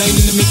sex, I ain't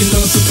in the making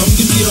love. So come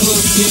give me a hug,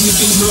 again,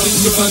 getting rough.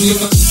 You can find me in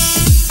the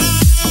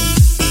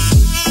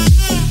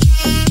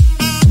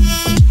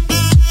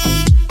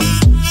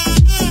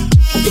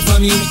You can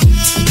find me in the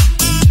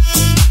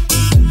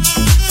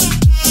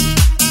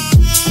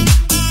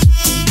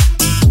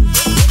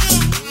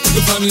You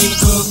can find me in the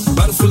club,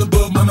 bottle full of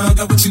bug. Mama, I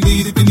got what you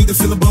need if you need to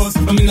feel the buzz.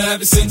 I'm in the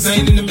having sex, I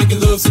ain't in the making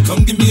love. So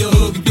come give me a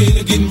hug, again,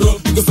 getting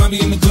rough. You can find me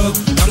in the club,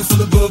 bottle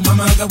full of bug.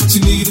 Mama, I got what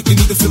you need if you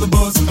need to feel the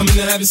buzz. I'm in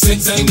the having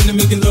sex, I ain't in the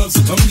making love.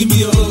 So come give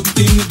me a hug,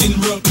 again, getting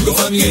rough. You can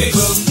find me in the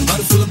club,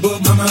 bottle full of bug.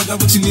 Mama, I got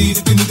what you need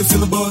if you need to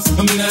feel the buzz.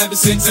 I'm in the having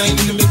sex, I ain't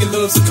in the making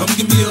love. So come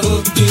give me a hug,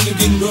 again,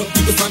 getting rough.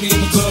 You can find me in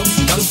the club,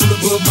 bottle full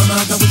of bug. Mama,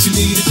 I got what you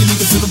need if you need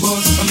to feel the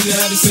buzz. I'm in the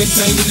having sex,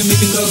 I ain't in the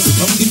making love. So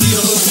come give me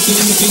a hug,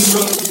 again, getting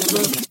rough.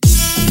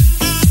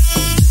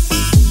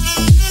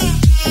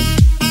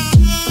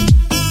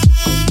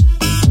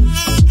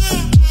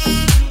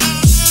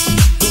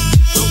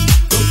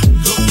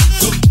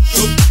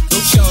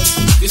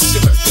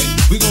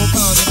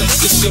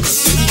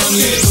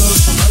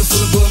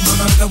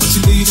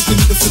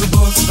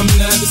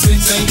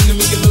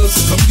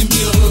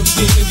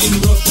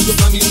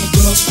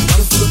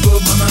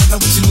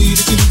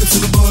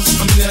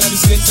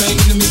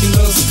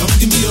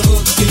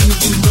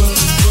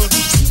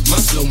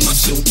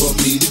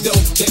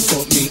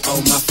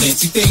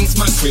 Things,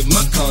 my crib,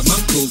 my cars, my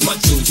clothes, my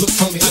jewels. Look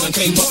for me, I done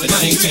came up and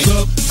I ain't changed.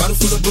 Bottle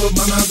full of bug,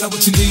 mama, I got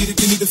what you need if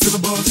you need to feel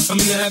the buzz. I'm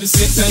in the having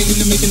sex, I ain't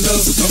in the making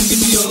love. So come give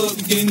me a hug,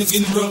 again,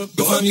 getting rough.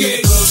 Go find me a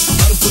club.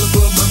 Bottle full of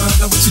bug, mama, I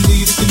got what you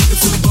need if you need to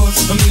feel the buzz.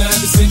 I'm in the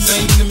having sex, I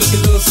ain't in the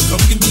making love. So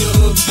come give me a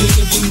hug,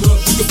 again, getting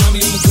rough. You can find me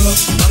in the club.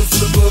 Bottle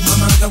full of bug,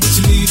 mama, I got what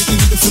you need if you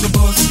need to feel the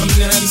buzz. I'm in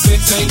the having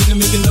sex, I ain't in the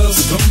making love. love,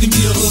 so come give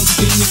me a hug,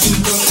 then you can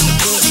rub.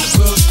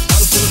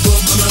 Bottle full of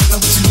bug, mama, I got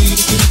what you need,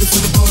 if you need to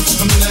fill the bug.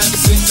 I'm in the habit,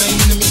 same thing,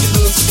 and make it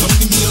love, so come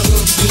give me a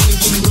hug, then you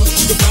can rub.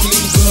 You can find me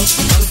in the club,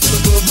 bottle full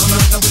of bug, mama,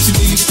 I got what you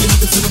need, if you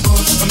need to fill the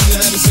bug. I'm in the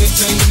habit, same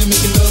thing, and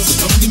make it love, so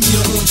come give me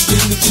a hug,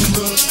 then you can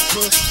rub.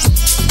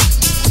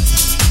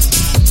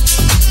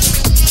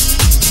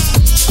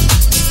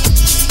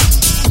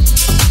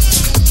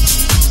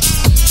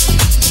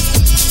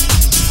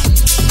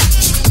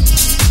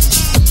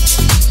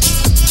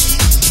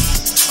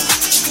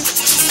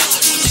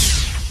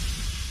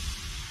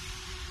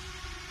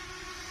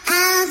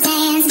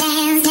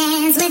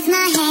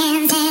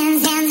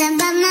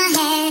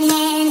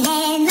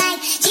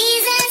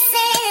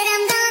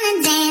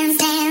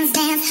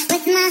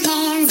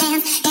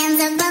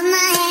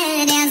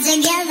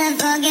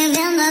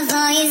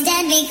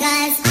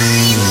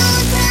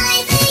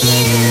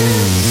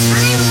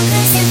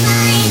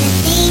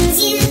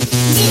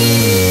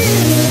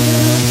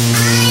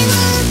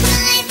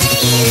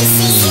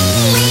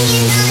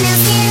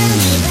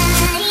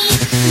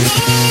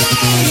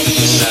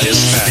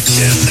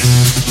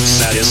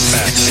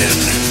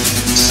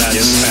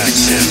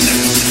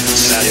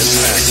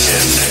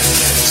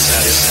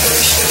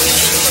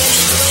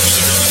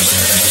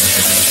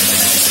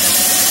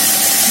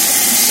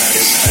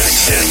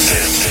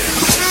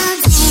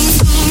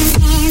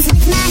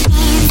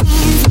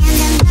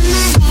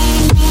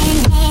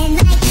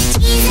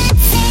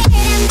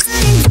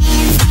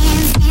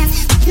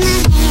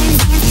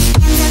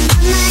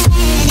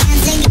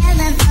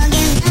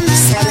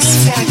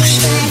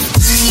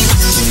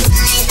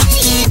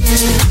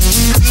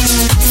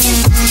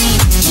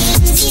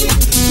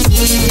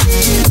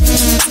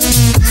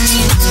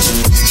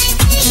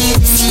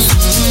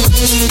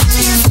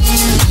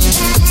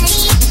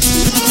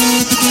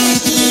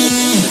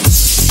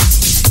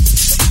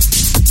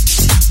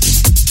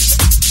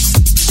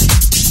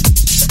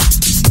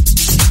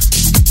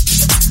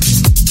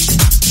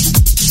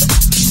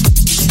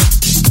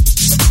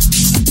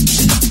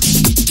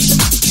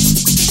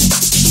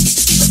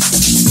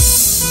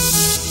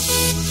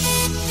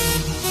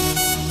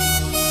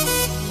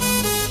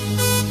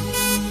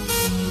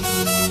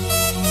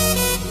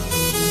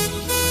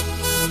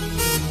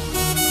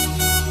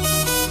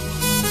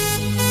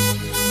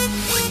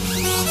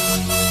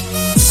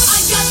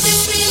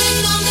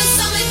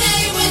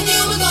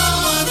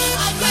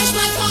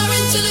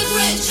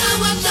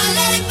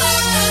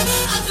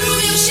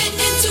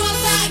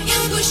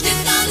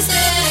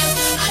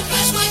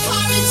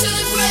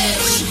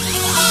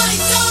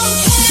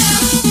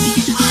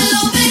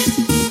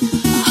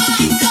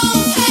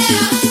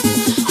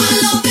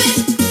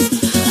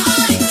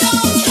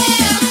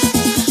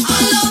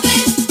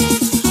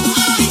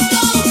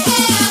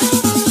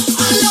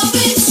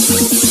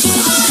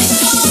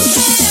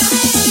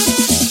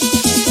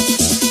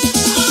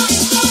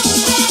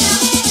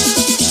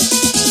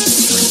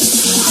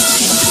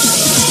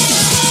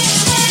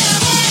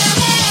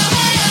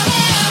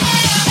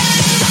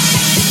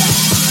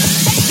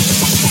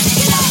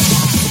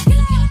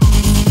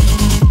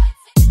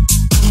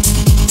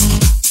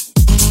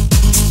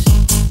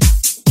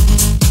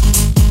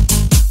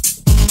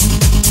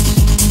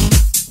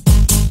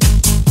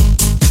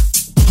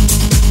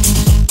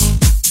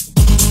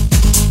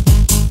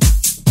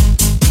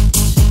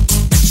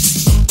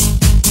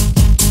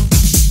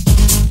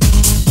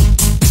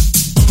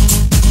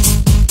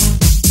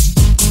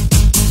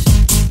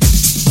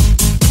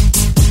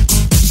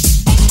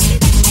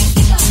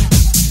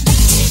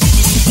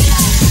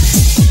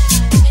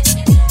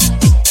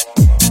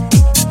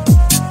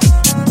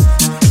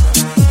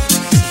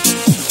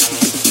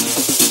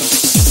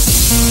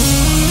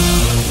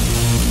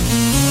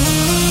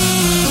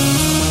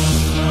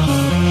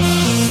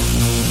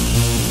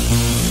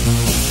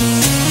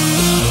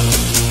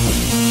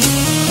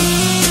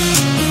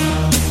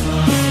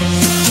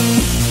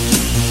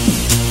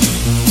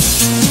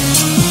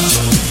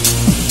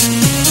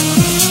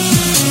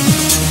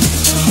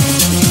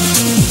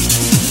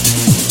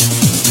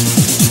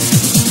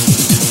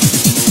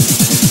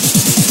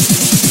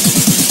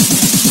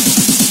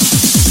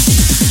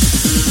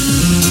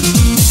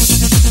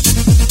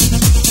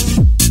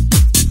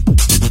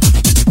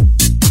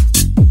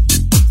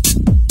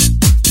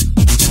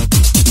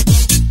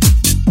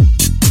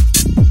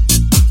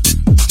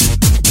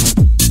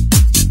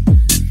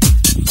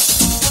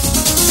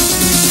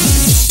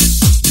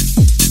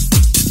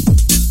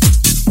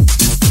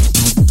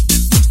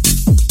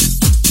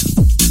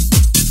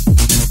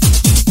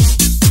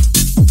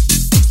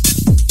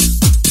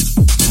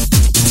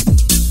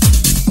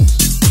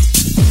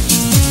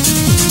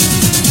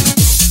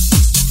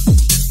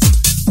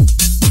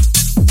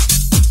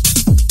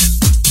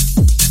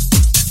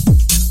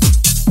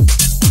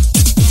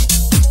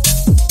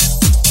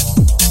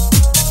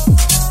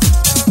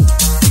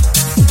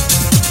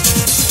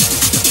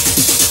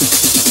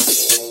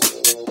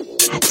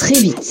 très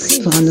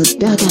vite pour un autre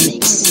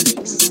Burgermix.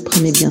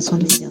 Prenez bien soin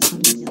de vous.